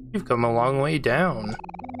 you've come a long way down.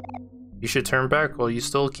 You should turn back while you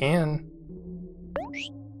still can.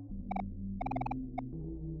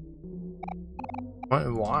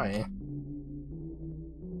 What? Why?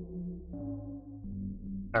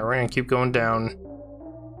 Alright, we're gonna keep going down.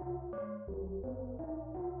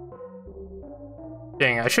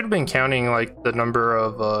 Dang, I should have been counting like the number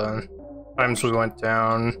of times we went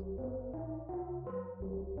down.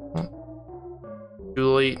 Too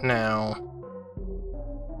late now.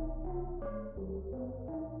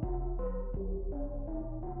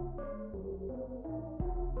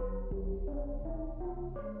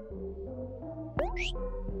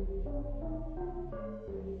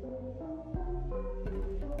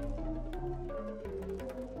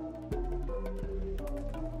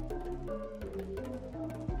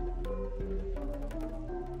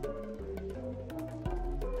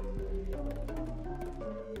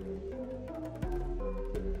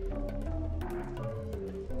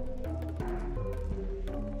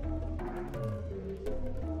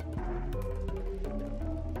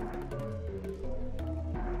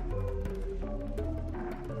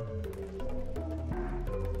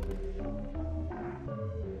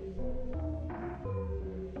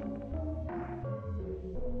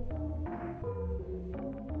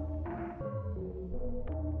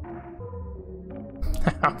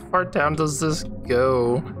 How far down does this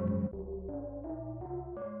go?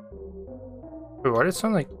 Wait, why did it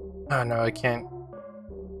sound like... Oh no, I can't.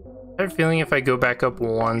 I have a feeling if I go back up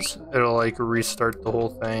once, it'll like restart the whole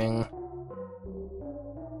thing.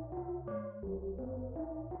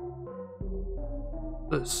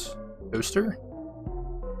 This coaster?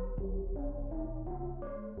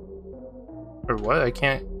 Or what? I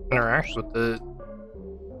can't interact with it.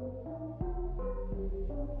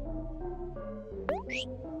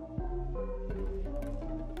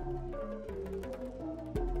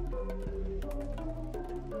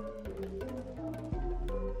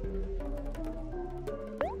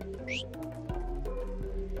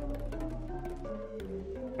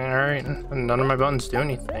 Alright, none of my buttons do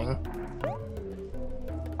anything.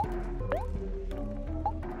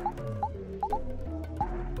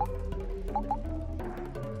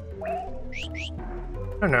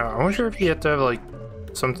 I don't know, I wonder if you have to have like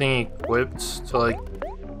something equipped to like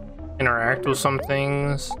interact with some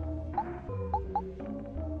things.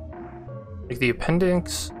 Like the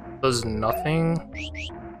appendix does nothing.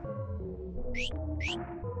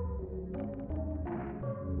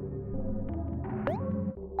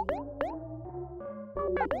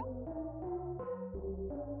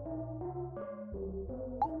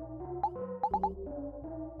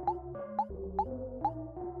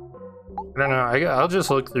 I don't know, I'll just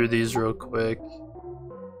look through these real quick.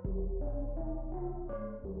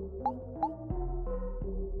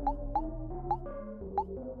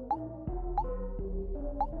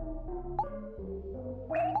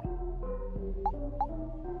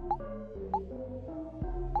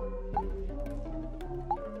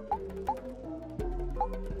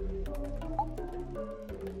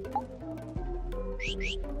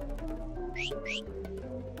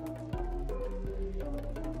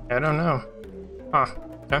 I don't know. Huh.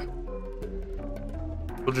 Okay.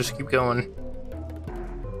 We'll just keep going.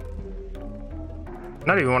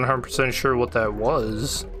 Not even 100% sure what that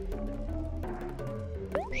was.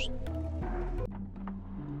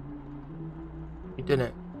 He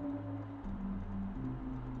didn't.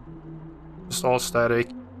 Just all static.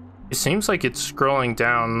 It seems like it's scrolling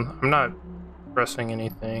down. I'm not pressing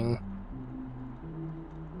anything.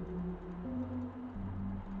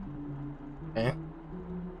 Okay.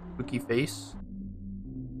 Spooky face.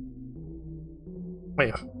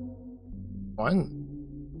 Wait. What?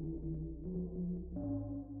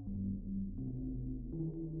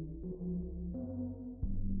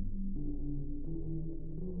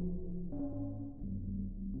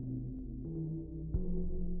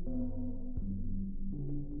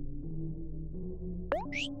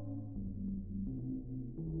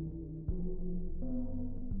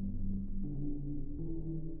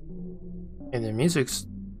 And the music's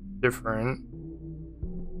different.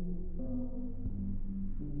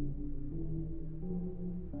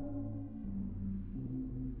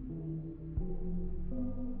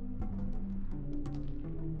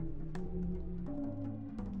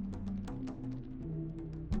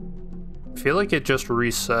 I feel like it just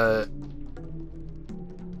reset.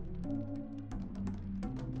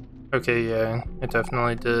 Okay, yeah, it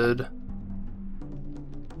definitely did.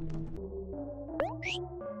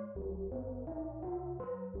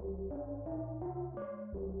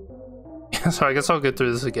 So I guess I'll get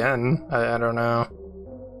through this again. I don't know.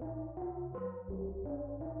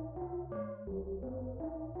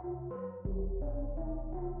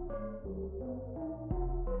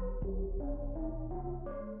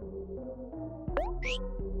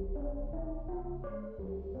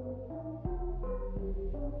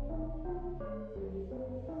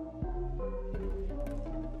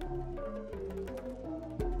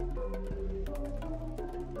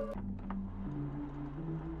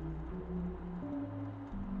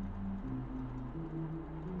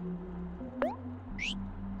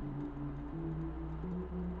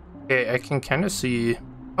 Okay, I can kind of see.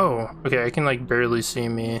 Oh, okay, I can like barely see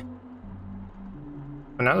me.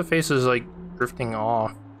 But now the face is like drifting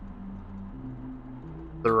off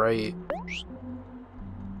the right.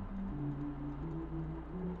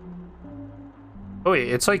 Oh wait,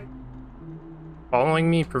 it's like following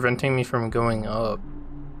me, preventing me from going up.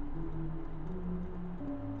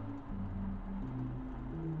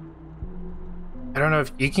 I don't know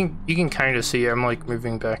if you can kind of see I'm like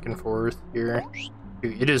moving back and forth here.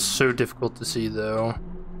 Dude, it is so difficult to see though.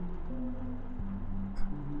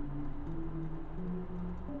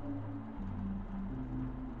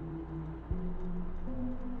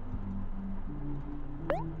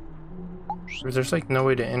 There's like no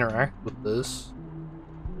way to interact with this.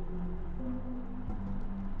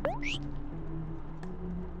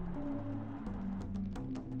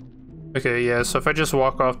 Okay, yeah, so if I just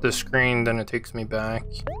walk off the screen, then it takes me back.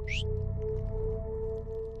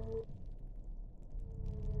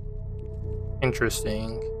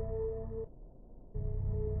 Interesting.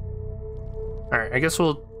 Alright, I guess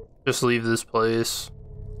we'll just leave this place.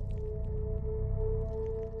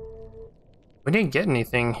 We didn't get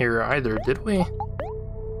anything here either, did we?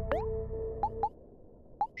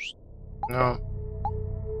 No.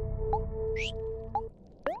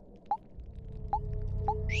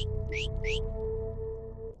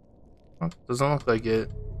 Oh, doesn't look like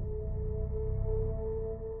it.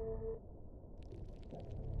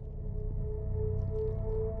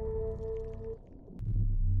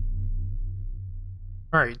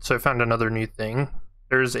 Alright, so I found another new thing.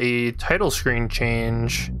 There's a title screen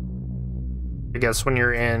change, I guess, when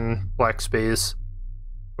you're in Black Space.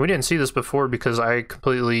 We didn't see this before because I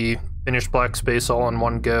completely finished Black Space all in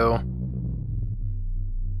one go.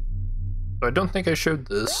 But I don't think I showed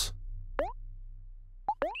this.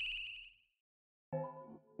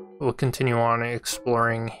 We'll continue on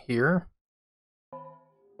exploring here.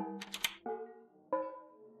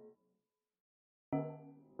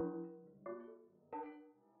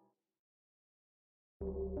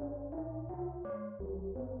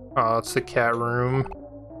 Oh, it's the cat room.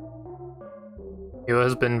 It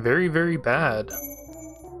has been very, very bad.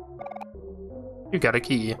 You got a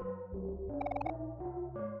key.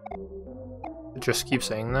 It just keeps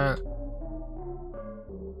saying that.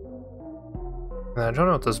 And I don't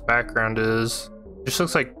know what this background is. It just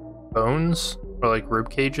looks like bones or like rib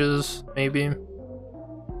cages, maybe.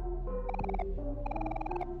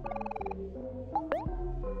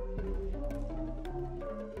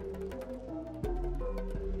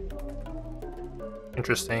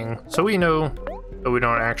 Interesting. So we know that we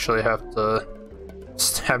don't actually have to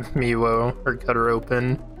stab Mewo or cut her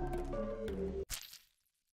open.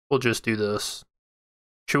 We'll just do this.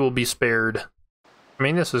 She will be spared. I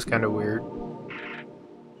mean, this is kind of weird.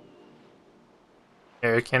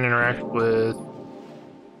 Yeah, I can't interact with...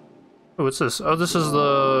 Oh, what's this? Oh, this is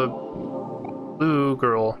the blue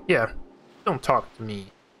girl. Yeah, don't talk to me.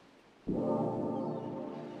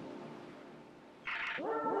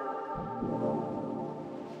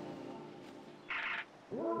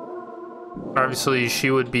 Obviously,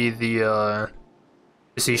 she would be the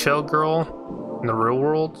seashell girl in the real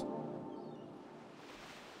world.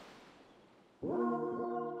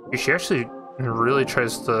 She actually really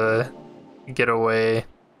tries to get away.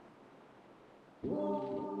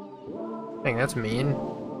 Dang, that's mean.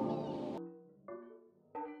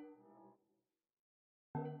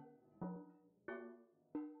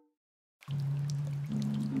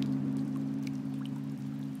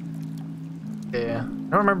 Yeah, I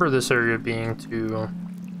don't remember this area being too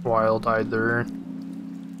wild either.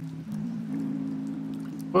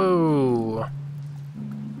 Whoa.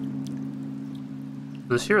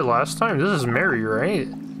 Was here last time? This is Mary, right?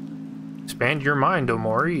 Expand your mind,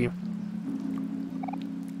 Omori.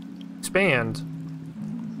 Expand.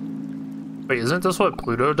 Wait, isn't this what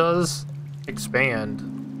Pluto does? Expand.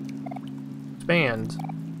 Expand.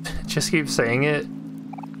 Just keep saying it.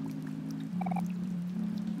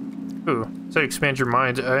 Ooh, so expand your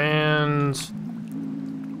mind, and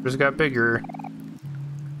just got bigger.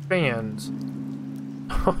 Expand.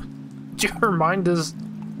 Your mind is...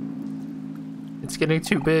 It's getting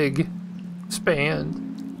too big. Expand.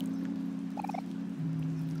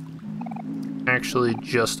 Actually,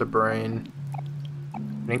 just a brain.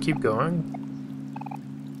 Can I keep going?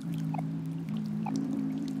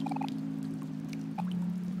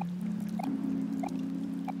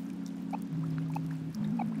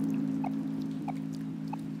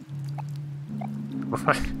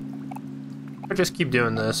 I just keep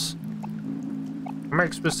doing this. How am I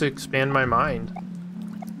supposed to expand my mind?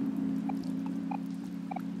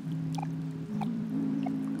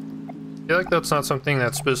 I feel like that's not something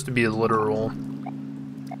that's supposed to be literal.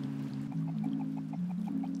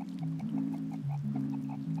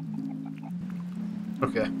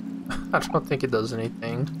 Okay. I don't think it does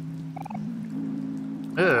anything.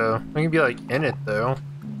 Ew, I can be like in it though.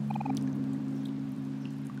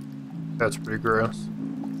 That's pretty gross.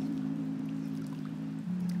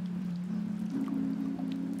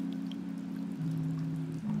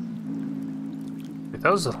 Wait,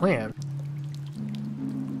 that was the lamp.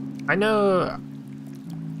 I know...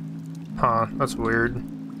 Huh, that's weird.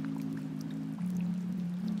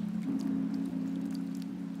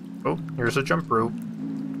 Oh, here's a jump rope.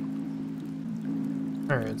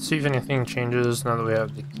 Alright, let's see if anything changes now that we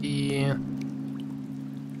have the key.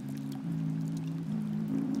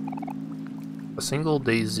 A single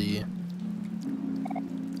daisy.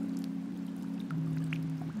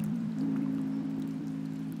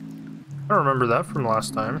 I don't remember that from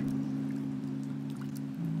last time.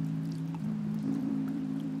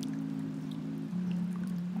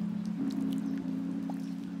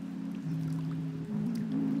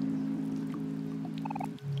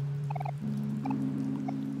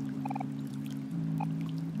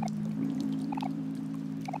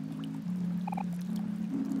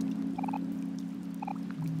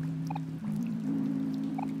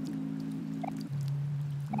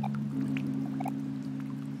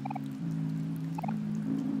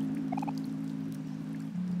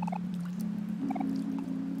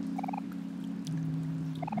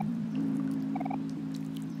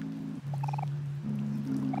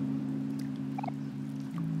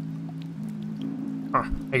 Huh,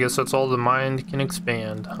 I guess that's all the mind can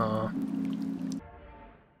expand, huh?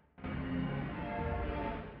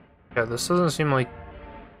 Yeah, this doesn't seem like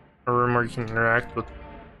a room where you can interact with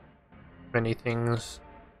many things.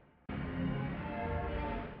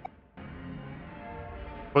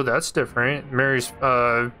 Oh, that's different. Mary's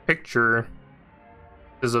picture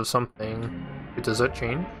is of something. Wait, does that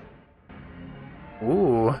change?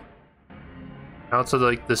 Ooh. Now it's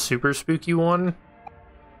like the super spooky one.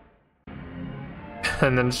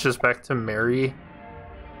 And then it's just back to Mary,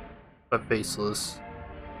 but faceless.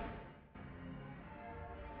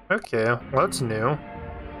 Okay, well that's new.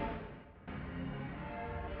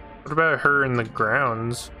 What about her in the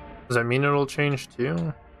grounds? Does that mean it'll change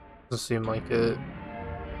too? Doesn't seem like it.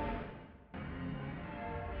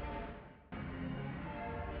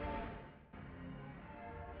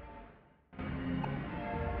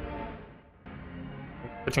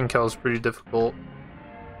 Pitching Kel is pretty difficult.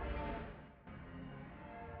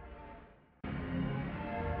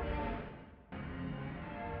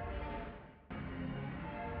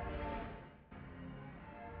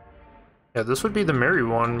 Yeah, this would be the Mary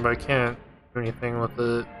one, but I can't do anything with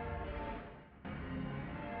it.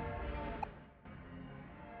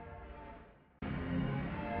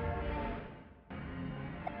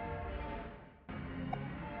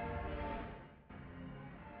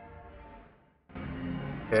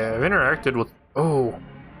 Yeah, I've interacted with... Oh!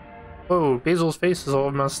 Oh, Basil's face is all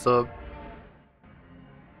messed up.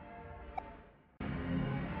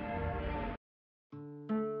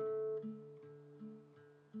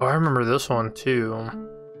 Oh, I remember this one too.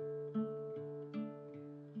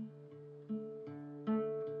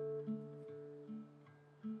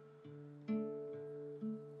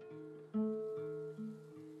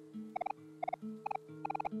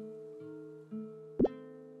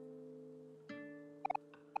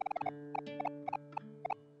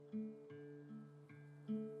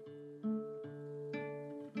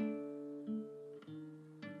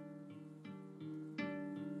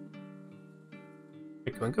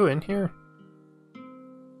 Wait, can we go in here?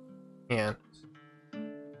 Yeah.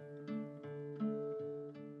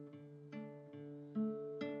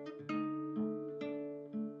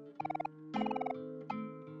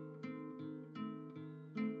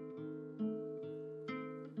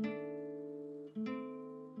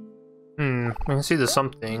 We can see the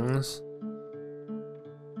some things.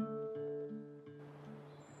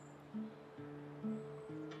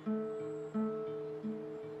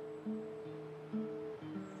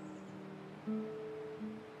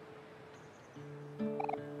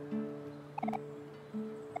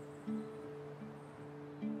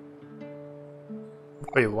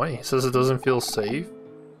 Wait, what? He says it doesn't feel safe?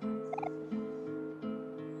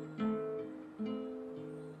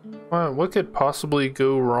 What could possibly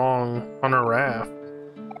go wrong on a raft?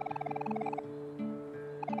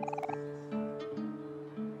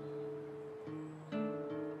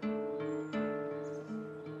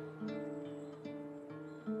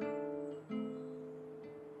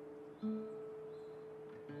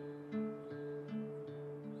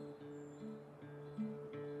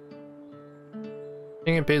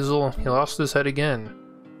 Dang it, Basil, he lost his head again.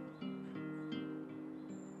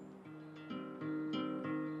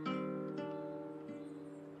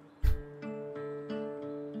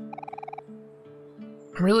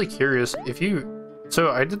 I'm really curious if you...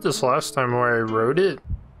 So I did this last time where I wrote it.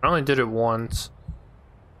 I only did it once.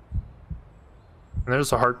 And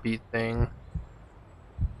there's a heartbeat thing.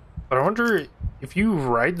 But I wonder if you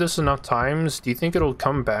write this enough times, do you think it'll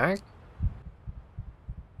come back?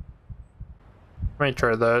 I might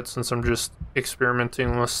try that since I'm just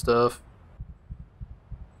experimenting with stuff.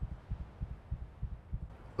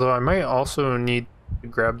 Though I might also need to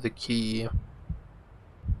grab the key.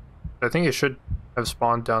 I think it should have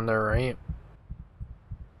spawned down there, right?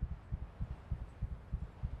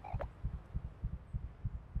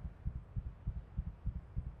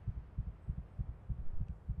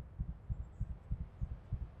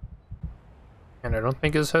 And I don't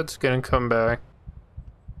think his head's gonna come back.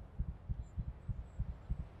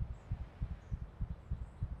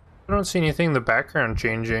 I don't see anything in the background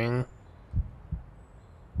changing.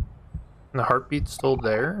 And the heartbeat's still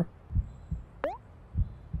there?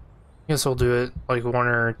 Guess I'll do it like 1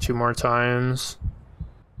 or 2 more times.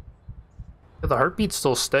 Yeah, the heartbeat's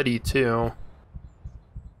still steady too.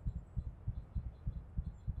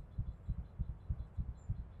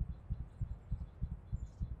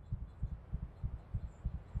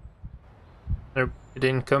 Nope, it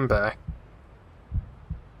didn't come back.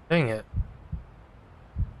 Dang it.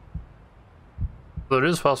 So it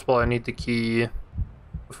is possible I need the key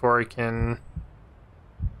before I can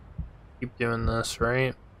keep doing this,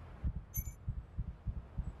 right?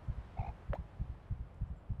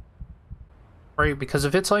 Right, because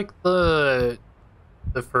if it's like the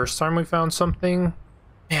first time we found something,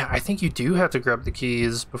 yeah, I think you do have to grab the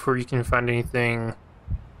keys before you can find anything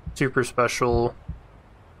super special.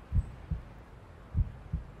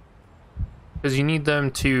 Because you need them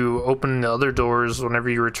to open the other doors whenever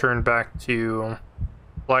you return back to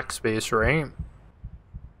black space, right?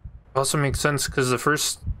 Also makes sense because the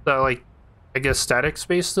first, like, I guess static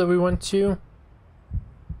space that we went to,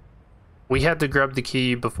 we had to grab the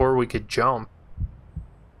key before we could jump.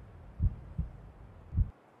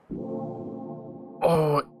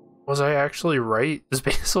 Oh, was I actually right? Is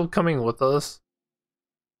Basil coming with us?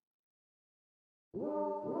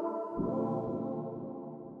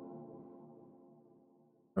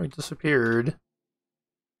 Oh, he disappeared.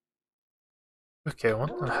 Okay,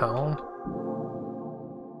 what the hell?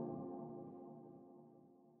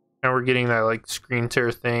 Now we're getting that, like, screen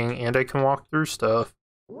tear thing, and I can walk through stuff.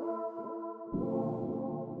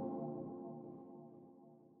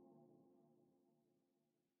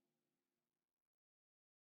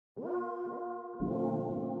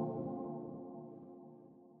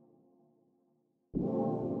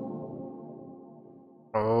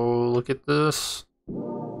 Oh, look at this.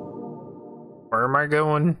 Where am I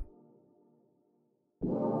going?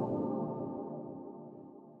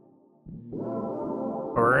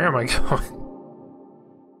 Where am I going?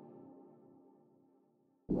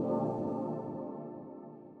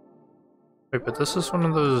 Wait, but this is one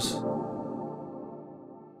of those...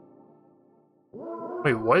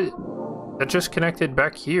 Wait, what? That just connected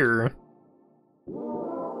back here.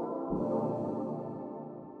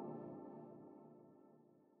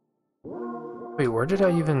 Wait, where did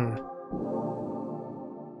I even...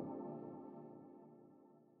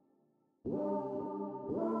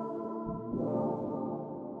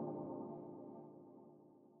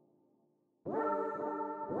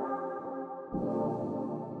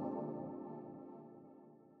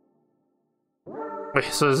 Wait,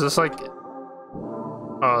 so is this like...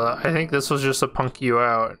 Oh, I think this was just to punk you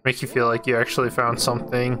out, make you feel like you actually found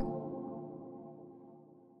something.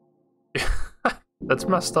 That's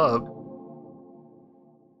messed up.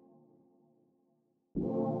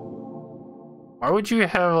 Why would you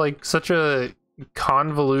have like such a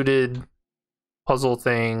convoluted puzzle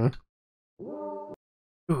thing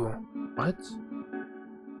What?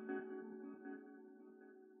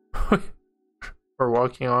 We're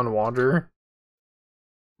walking on water?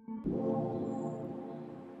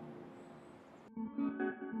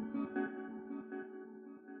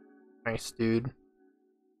 Nice, dude.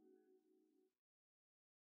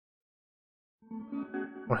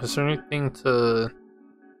 Well, is there anything to... Ooh,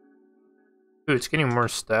 it's getting more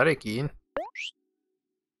staticky.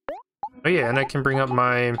 Oh yeah, and I can bring up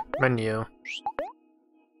my menu.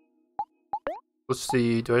 Let's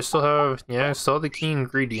see, do I still have... Yeah, I still have the key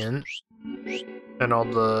ingredient. And all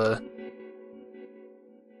the...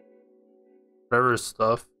 whatever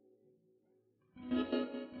stuff.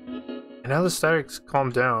 And now the static's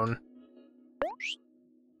calmed down.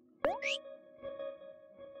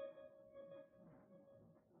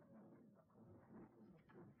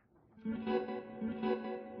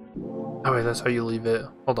 Oh wait, that's how you leave it.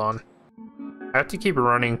 Hold on. I have to keep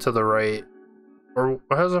running to the right. Or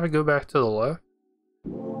what happens if I go back to the left?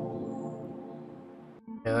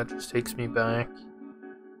 Yeah, that just takes me back.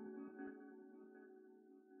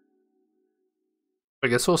 I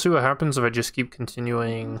guess we'll see what happens if I just keep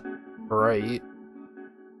continuing right.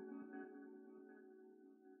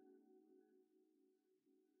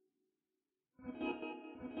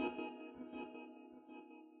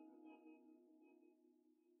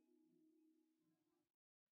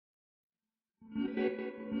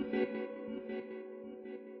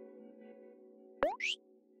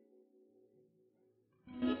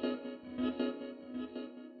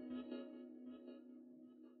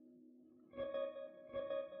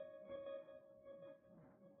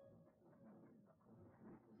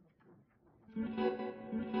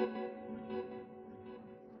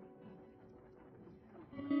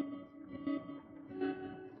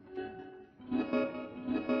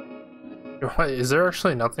 What, is there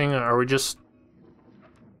actually nothing? Are we just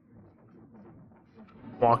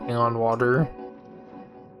walking on water?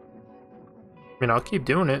 I mean, I'll keep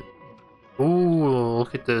doing it. Ooh,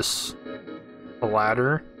 look at this. A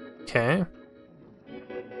ladder. Okay.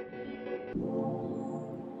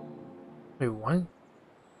 Wait, what?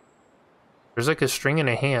 There's like a string in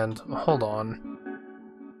a hand. Hold on.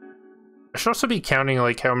 I should also be counting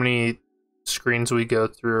like how many screens we go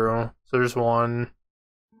through. So there's 1.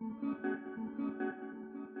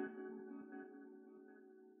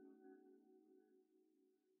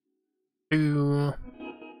 2.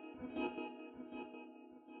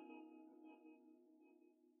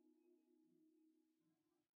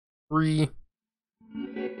 3.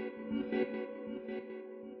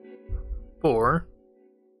 4.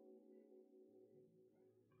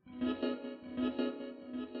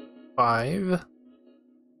 5.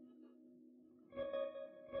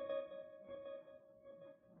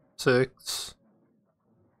 6.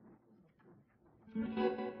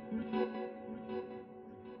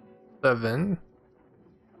 7.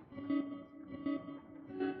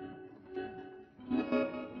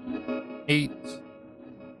 8.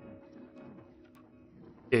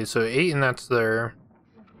 Okay, so 8 and that's there.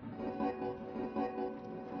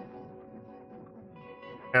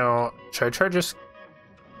 Now, should I try just...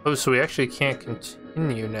 Oh, so we actually can't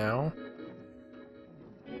continue now.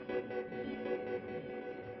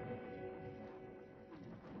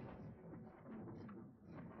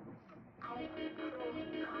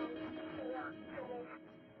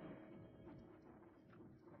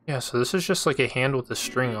 Yeah, so this is just like a hand with a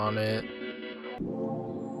string on it.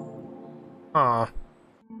 Huh.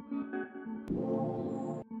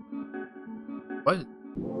 What?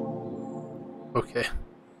 Okay.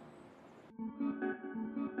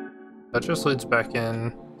 That just leads back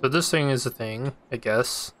in. So this thing is a thing, I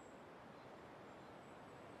guess.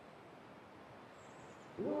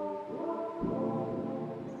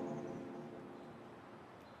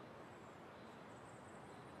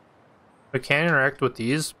 I can't interact with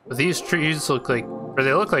these, but these trees look like, or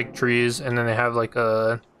they look like trees, and then they have like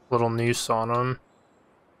a little noose on them.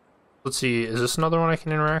 Let's see, is this another one I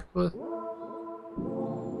can interact with?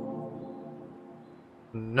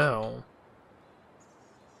 No.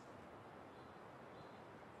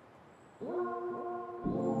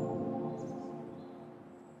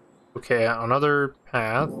 Okay, another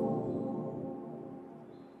path.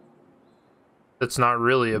 That's not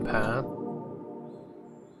really a path.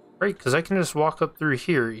 Right, because I can just walk up through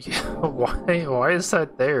here. Why is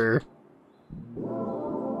that there?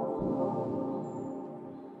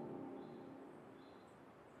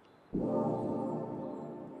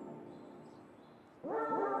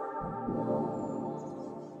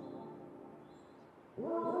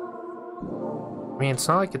 I mean, it's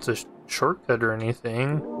not like it's a shortcut or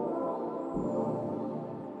anything.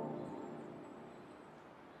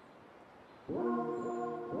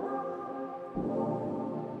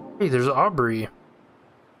 there's Aubrey.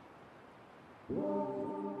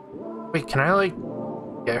 Wait, can I, like,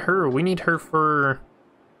 get her? We need her for...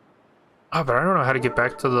 Oh, but I don't know how to get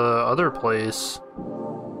back to the other place.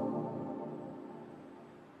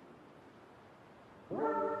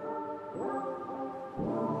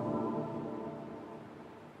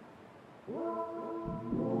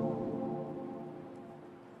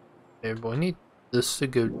 Okay, but I need this to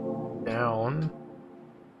go down.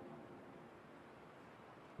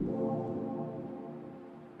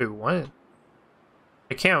 Wait, what?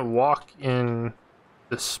 I can't walk in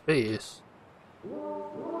this space.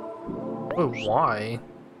 Oh, why?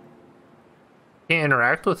 Can't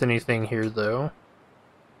interact with anything here, though.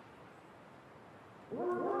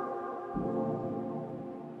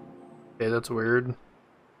 Okay, that's weird.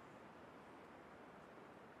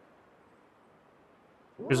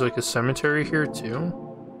 There's like a cemetery here, too.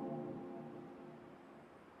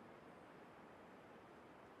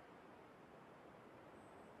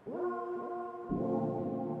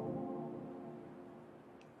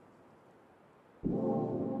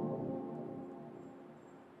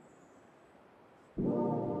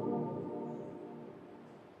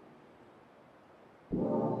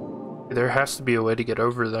 There has to be a way to get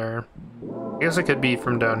over there. I guess it could be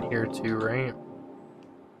from down here too, right?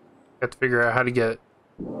 Have to figure out how to get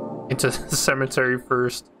into the cemetery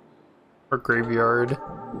first. Or graveyard.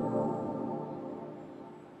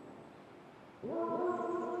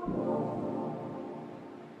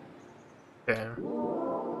 Okay.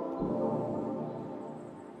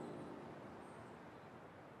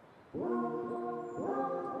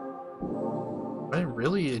 What,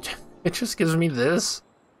 really? It just gives me this?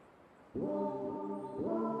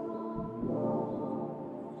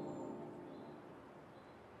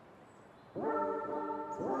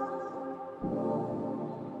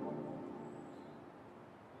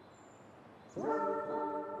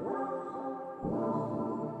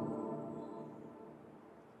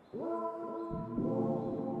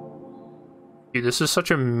 Dude, this is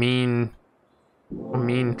such a mean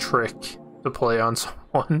trick to play on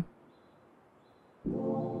someone.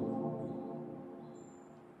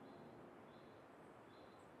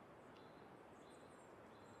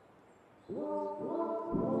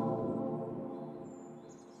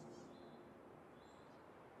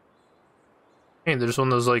 Hey, there's one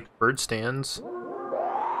of those, like, bird stands.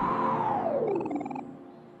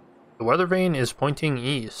 The Weathervane is pointing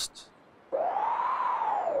east.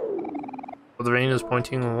 Weathervane is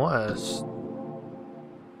pointing west.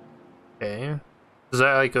 Okay. Does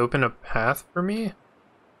that, like, open a path for me?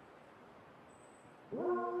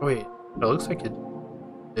 Wait, it looks like it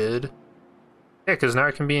did. Yeah, because now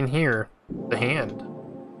I can be in here. The hand.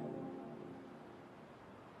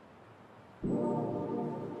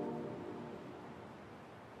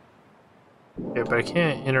 Yeah, but I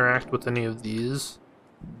can't interact with any of these.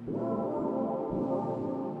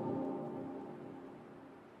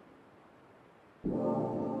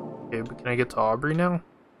 Okay, but can I get to Aubrey now?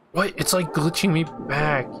 What? It's like glitching me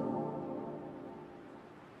back.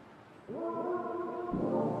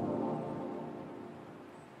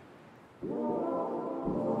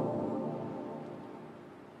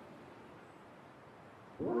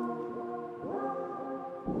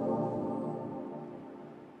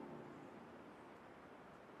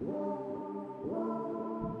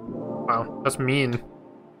 Wow, that's mean.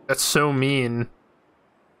 That's so mean.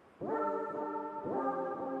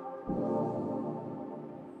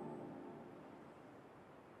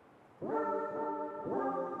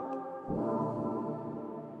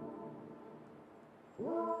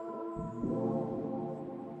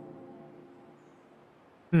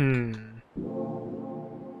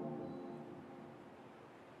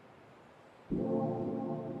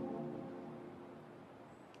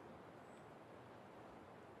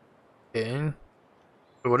 Okay.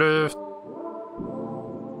 So what if...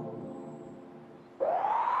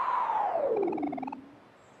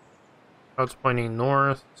 Oh, it's pointing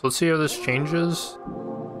north. So let's see how this changes.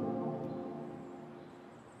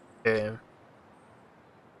 Okay.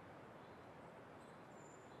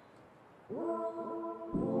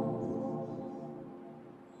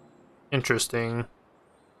 Interesting.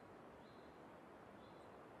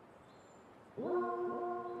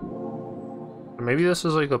 Maybe this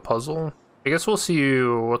is like a puzzle? I guess we'll see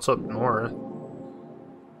what's up north.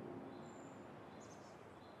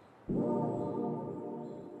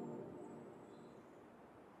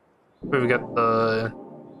 We've got the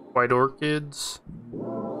white orchids.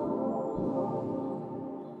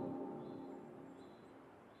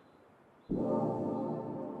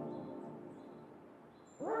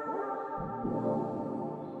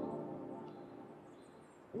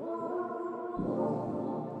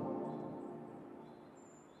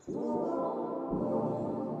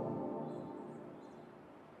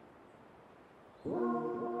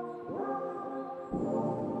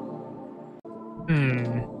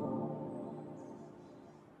 Hmm.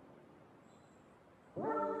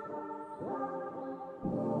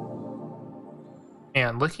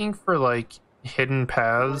 And looking for like hidden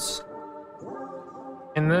paths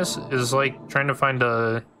in this is like trying to find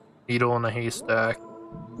a needle in a haystack.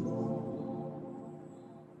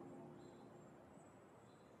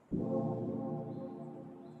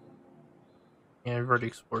 Yeah, I've already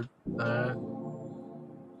explored that.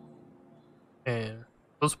 And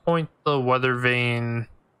let's point the Weathervane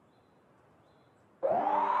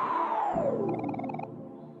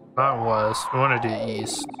not west. We want to do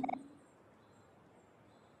east.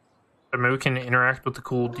 I mean, we can interact with the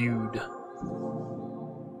cool dude.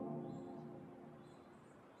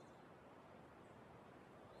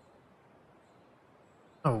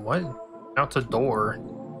 Oh, what? Now it's a door.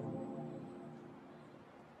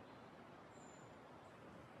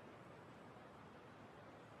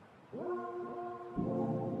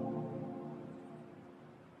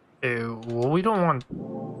 Okay, well, we don't want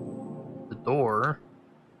the door.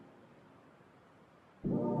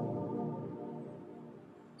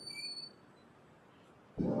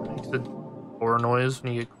 Makes the door noise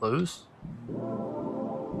when you get close.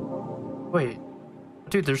 Wait.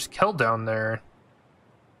 Dude, there's Kel down there.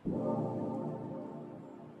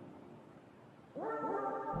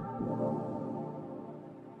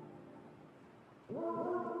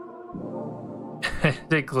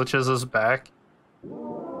 It glitches us back.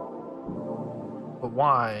 But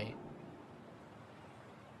why?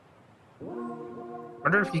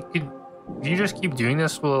 Wonder if you could... If you just keep doing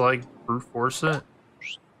this, will it, like, brute force it?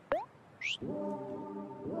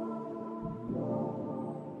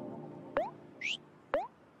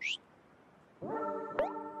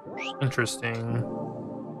 Interesting.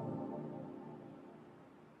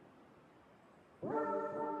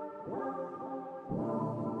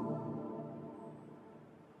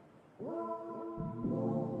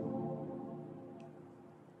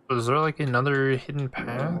 Was there like another hidden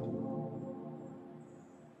path?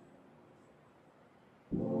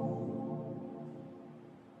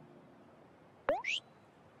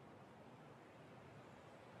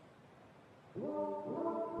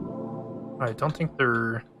 I don't think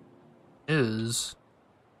there is.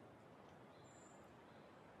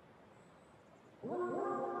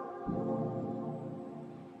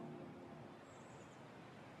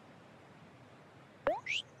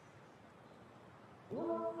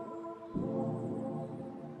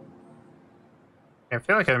 I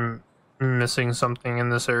feel like I'm missing something in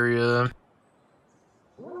this area.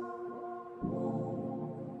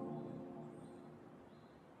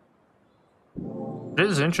 It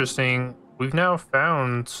is interesting. We've now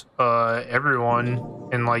found everyone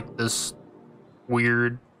in like this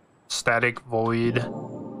weird static void.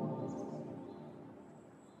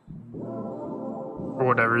 Or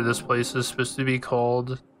whatever this place is supposed to be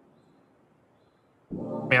called.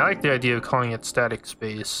 I mean, I like the idea of calling it static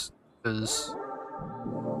space, because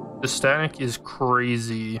the static is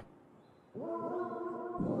crazy.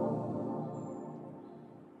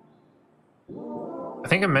 I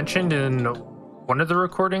think I mentioned in one of the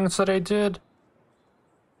recordings that I did,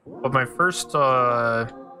 but my first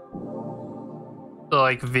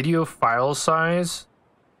like video file size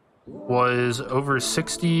was over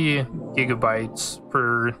 60 gigabytes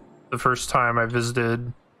for the first time I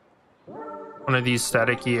visited one of these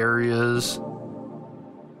staticky areas.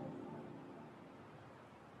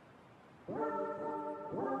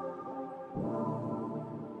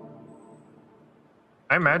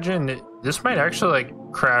 I imagine this might actually like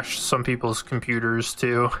crash some people's computers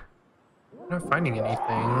too. I'm not finding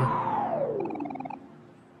anything.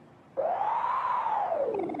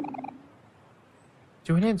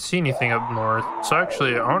 Dude, we didn't see anything up north. So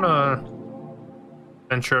actually, I want to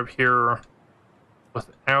venture up here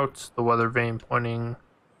without the weather vane pointing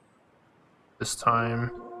this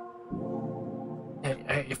time.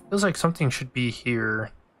 It feels like something should be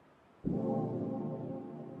here.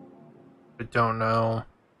 I don't know.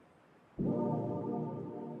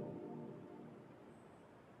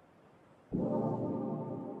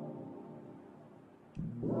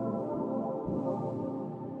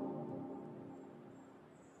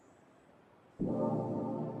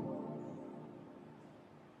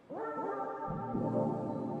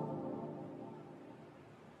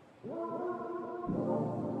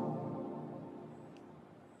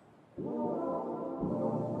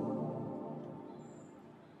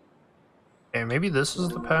 Okay, maybe this is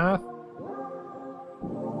the path.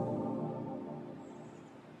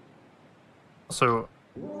 So,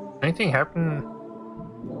 anything happen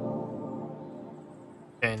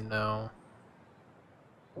Okay, no.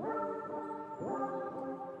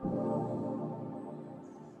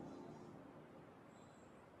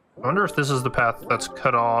 I wonder if this is the path that's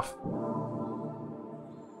cut off.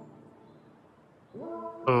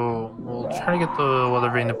 So we'll try to get the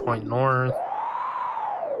Weathervane to point north.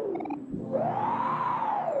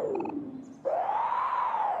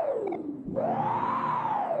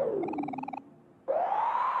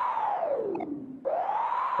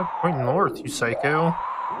 Point north, you psycho.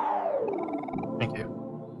 Thank you.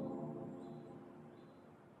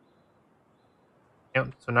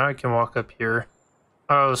 Yep, so now I can walk up here.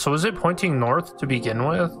 Oh, so is it pointing north to begin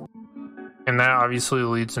with? And that obviously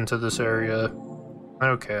leads into this area.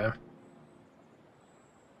 Okay.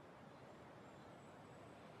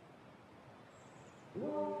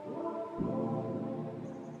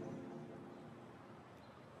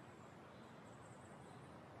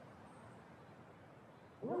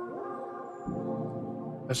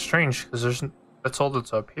 That's strange, because that's all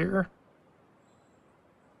that's up here.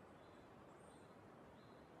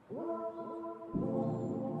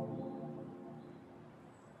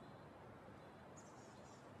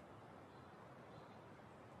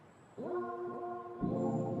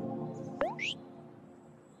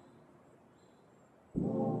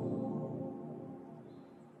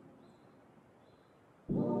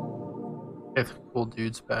 Okay, the cool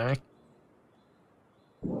dude's back.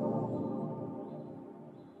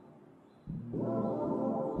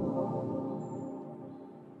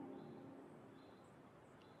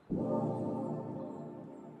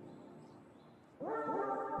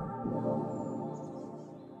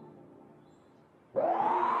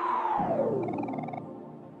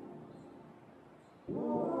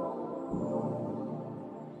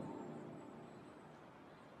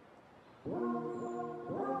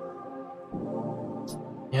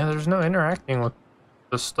 Yeah, there's no interacting with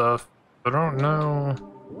this stuff. I don't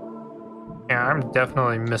know. Yeah, I'm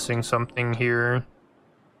definitely missing something here.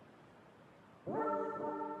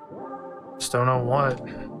 Just don't know what.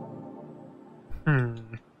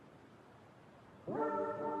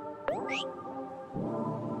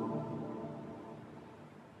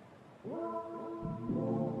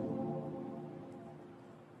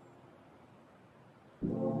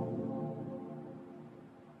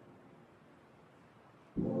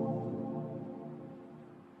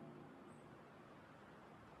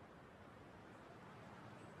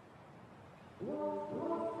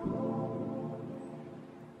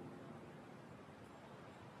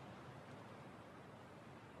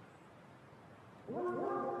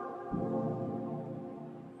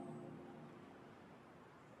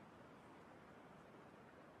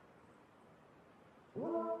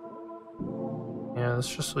 Yeah, this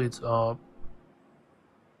just leads up.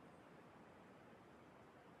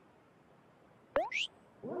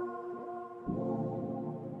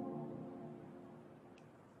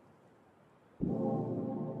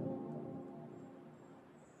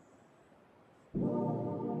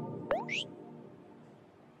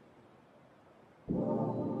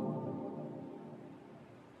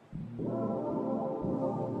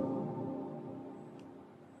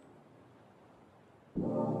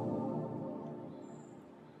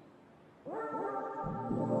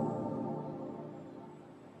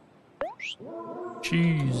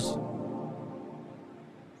 Jeez.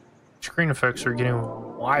 Screen effects are getting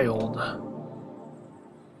wild.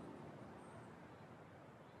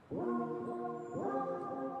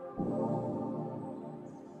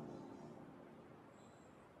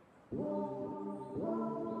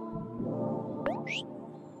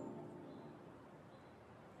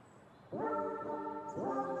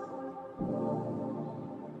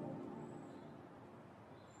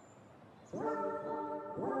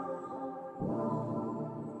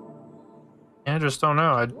 I just don't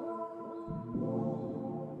know.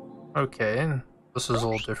 Okay, this is a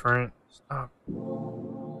little different. Stop.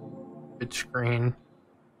 Good screen.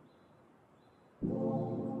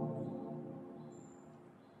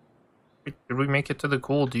 Wait, did we make it to the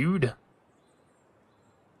cool dude?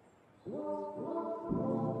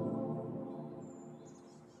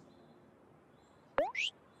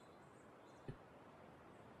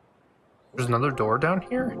 There's another door down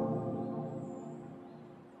here?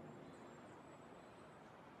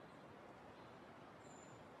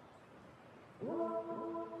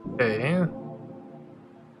 Okay.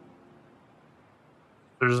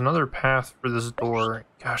 There's another path for this door.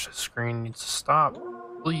 Gosh, this screen needs to stop.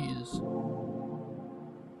 Please. Is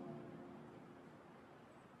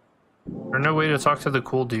there no way to talk to the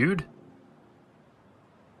cool dude?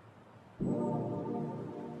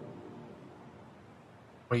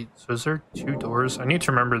 Wait, so is there two doors? I need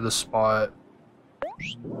to remember this spot.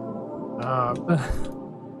 Stop.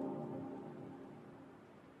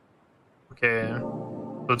 Okay.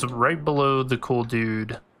 So it's right below the cool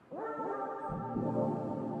dude.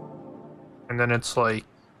 And then it's like...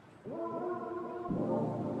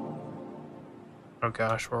 Oh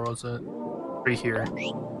gosh, where was it? Right here.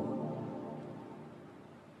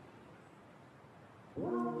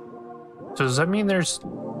 So does that mean there's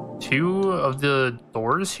 2 of the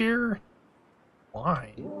doors here?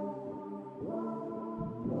 Why?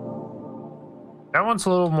 That one's a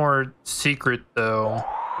little more secret though.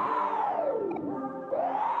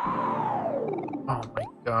 Oh my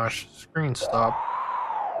gosh, screen stop.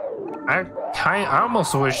 I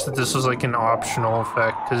almost wish that this was like an optional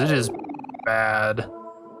effect, because it is bad.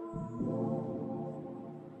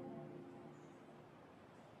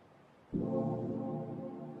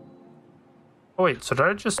 Oh wait, so did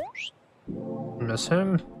I just miss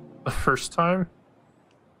him the first time?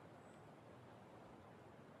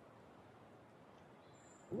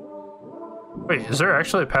 Wait, is there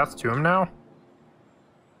actually a path to him now?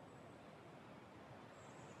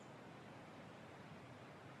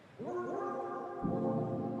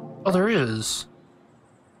 Oh, there is.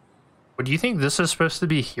 But do you think this is supposed to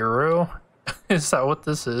be hero? Is that what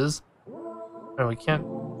this is? No, we can't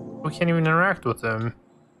even interact with him.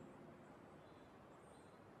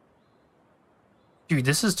 Dude,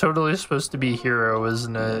 this is totally supposed to be hero,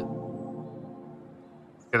 isn't it?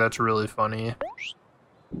 Okay, that's really funny.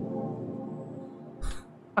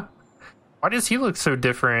 Why does he look so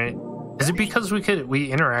different? Is it because we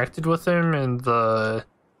interacted with him in the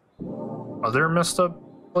other messed up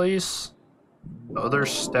place? The other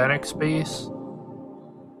static space?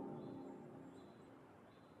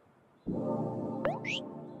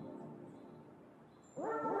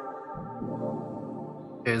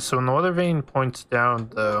 Okay, so when the Weathervane points down,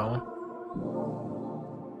 though,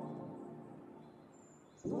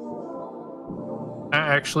 that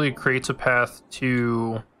actually creates a path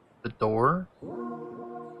to the door.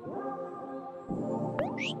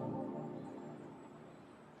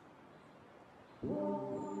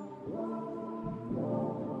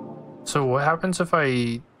 So what happens if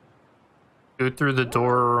I go through the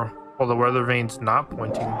door while the Weathervane's not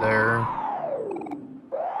pointing there?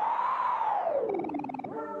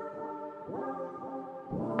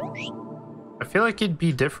 I feel like it'd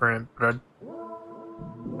be different, but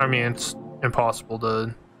I mean, it's impossible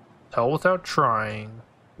to tell without trying.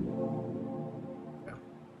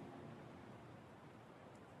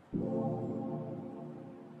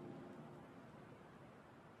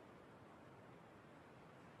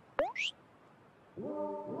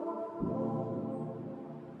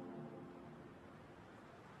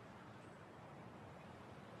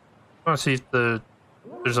 I want to see if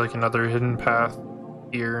there's like another hidden path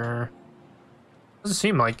here. Doesn't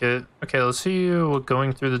seem like it. Okay, let's see what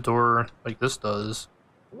going through the door like this does.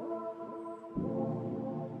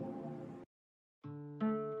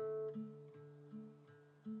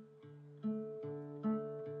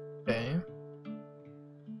 Okay.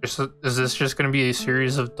 Is this just going to be a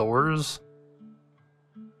series of doors?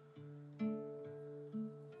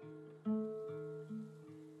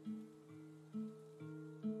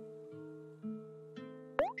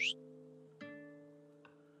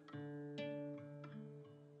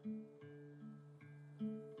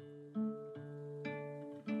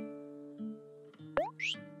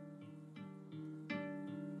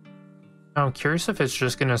 I'm curious if it's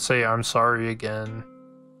just gonna say I'm sorry again.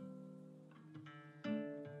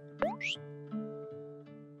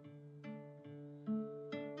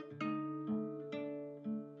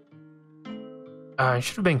 I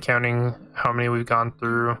should have been counting how many we've gone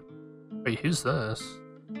through. Wait, who's this?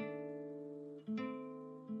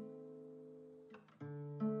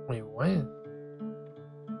 Wait, what?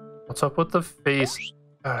 What's up with the face?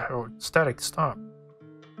 Oh, static, stop.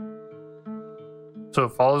 So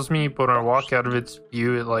it follows me, but when I walk out of its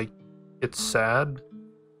view, it like, it's sad.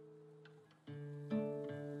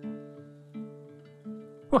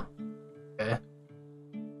 Huh. Okay.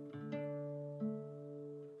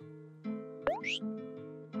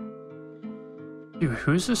 Dude,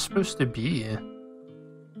 who's this supposed to be?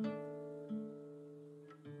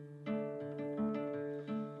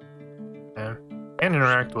 Yeah, can't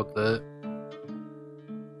interact with it.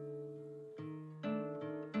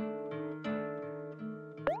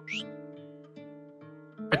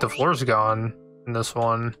 Wait, the floor's gone in this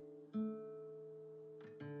one.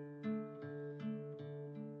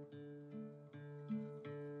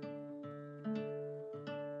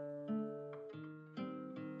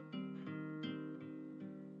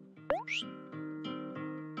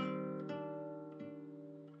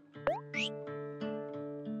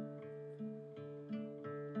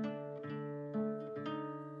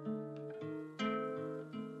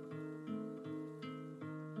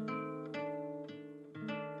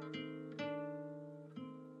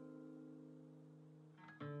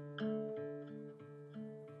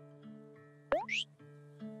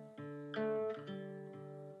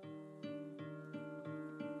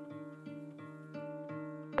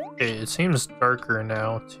 Okay, it seems darker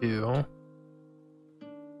now too.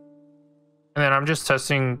 And then I'm just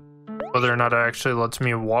testing whether or not it actually lets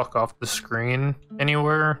me walk off the screen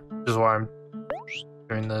anywhere, which is why I'm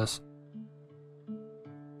doing this.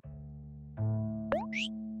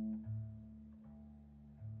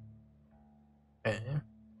 Okay.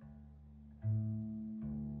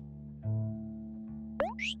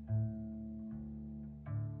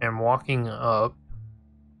 I'm walking up.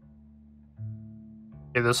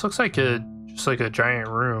 Okay, this looks like just like a giant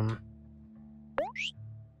room.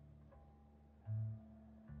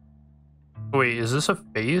 Wait, is this a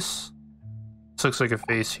face? This looks like a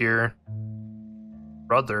face here.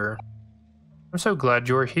 Brother, I'm so glad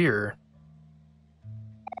you're here.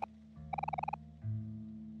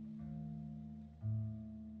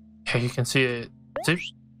 Yeah, you can see it. Is it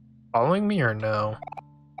following me or no?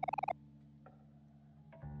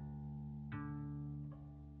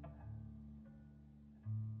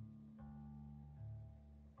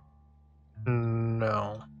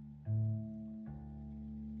 No.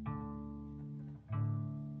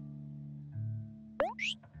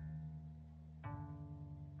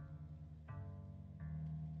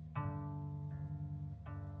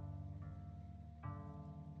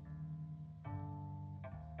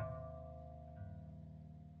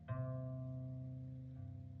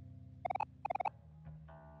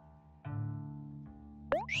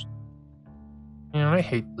 You know, I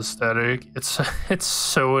hate the static. It's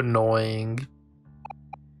so annoying.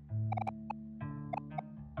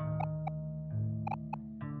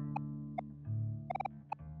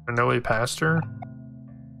 No way past her?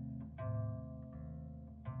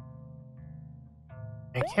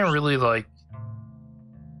 I can't really like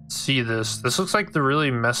see this. This looks like the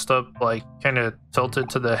really messed up, like kind of tilted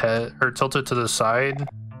to the head or tilted to the side,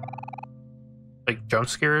 like jump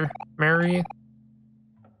scare Mary.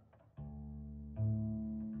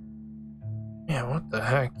 Yeah, what the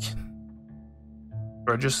heck?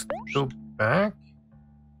 Do I just go back?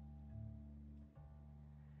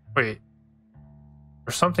 Wait,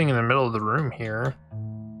 there's something in the middle of the room here.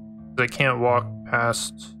 I can't walk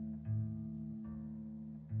past.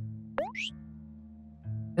 What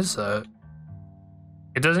is that?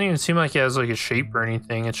 It doesn't even seem like it has like a shape or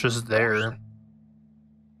anything. It's just there.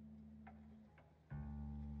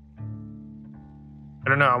 I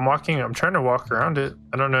don't know. I'm trying to walk around it.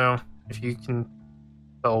 I don't know if you can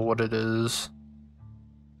tell what it is.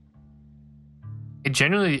 It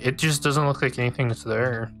just doesn't look like anything's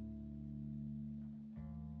there.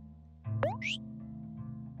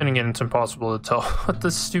 And again, it's impossible to tell what the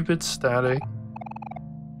stupid static.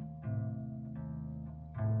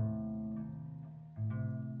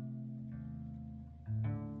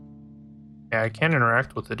 Yeah, I can't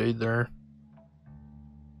interact with it either.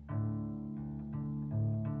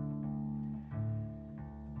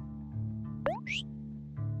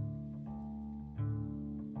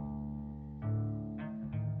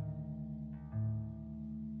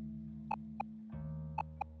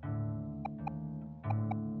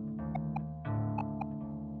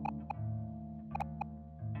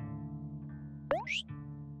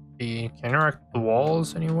 Can I interact with the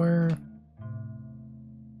walls anywhere?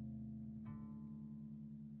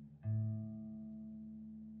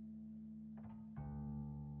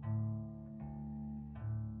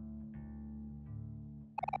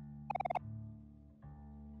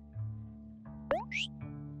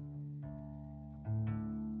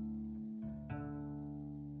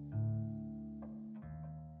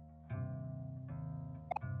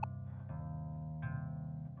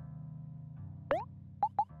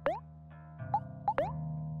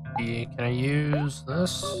 Can I use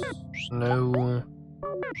this? No.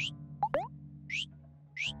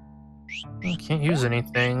 I can't use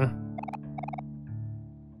anything.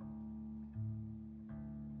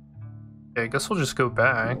 Okay, I guess we'll just go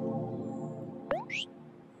back.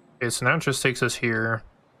 Okay, so now it just takes us here.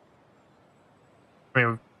 I mean,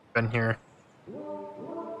 we've been here.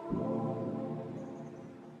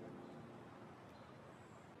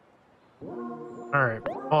 Alright.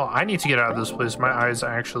 Well, I need to get out of this place. My eyes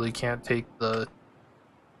actually can't take the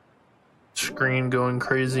screen going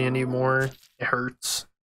crazy anymore. It hurts.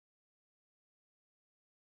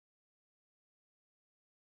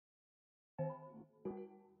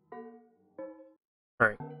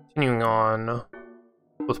 Alright, continuing on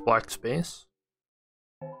with black space.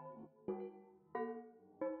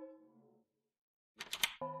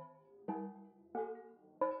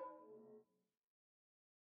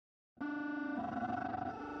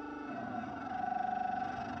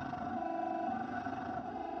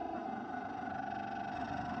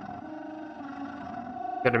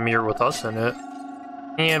 Got a mirror with us in it.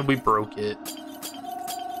 And we broke it.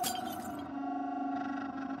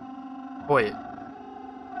 Wait.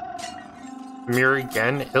 Mirror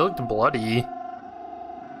again? It looked bloody.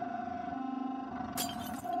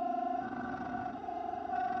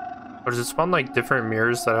 Or does it spawn like different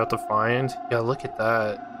mirrors that I have to find? Yeah, look at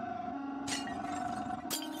that.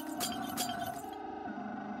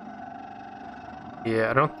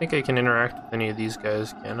 Yeah, I don't think I can interact with any of these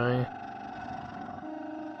guys, can I?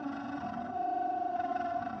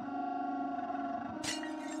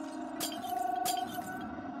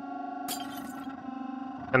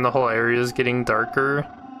 And the whole area is getting darker.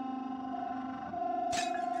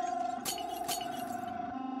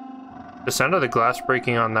 The sound of the glass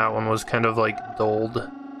breaking on that one was kind of like dulled.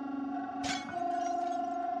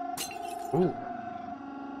 Ooh.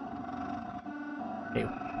 Hey,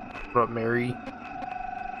 what up, Mary?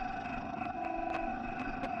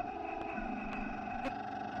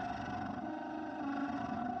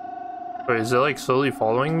 Wait, is it like slowly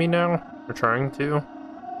following me now? Or trying to?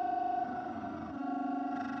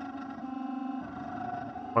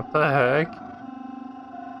 What the heck?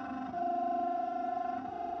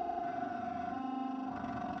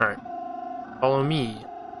 Alright. Follow me.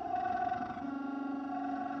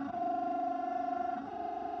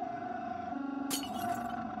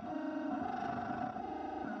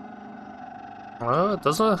 Well, it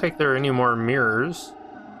doesn't look like there are any more mirrors.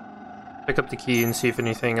 Pick up the key and see if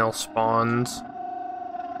anything else spawns.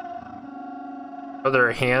 Are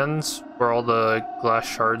there hands where all the glass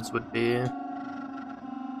shards would be?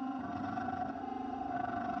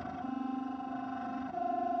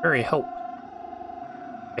 Mary, help.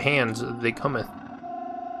 The hands, they cometh.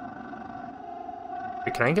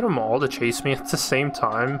 Wait, can I get them all to chase me at the same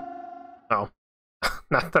time? No.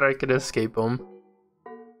 Not that I could escape them.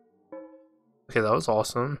 Okay, that was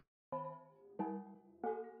awesome.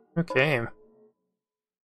 Okay.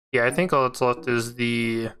 Yeah, I think all that's left is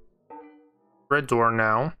the red door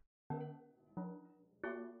now.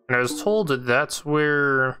 And I was told that that's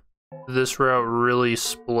where this route really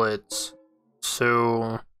splits.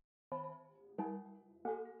 So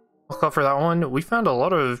look out for that one. We found a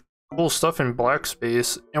lot of cool stuff in black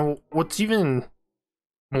space, and what's even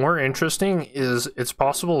more interesting is it's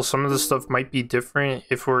possible some of the stuff might be different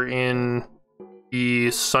if we're in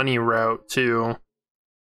the sunny route too.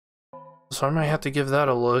 So I might have to give that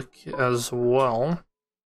a look as well.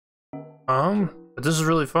 But this is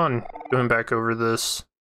really fun going back over this,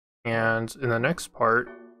 and in the next part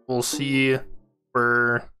we'll see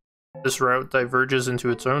where this route diverges into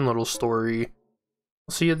its own little story.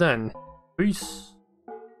 I'll see you then. Peace.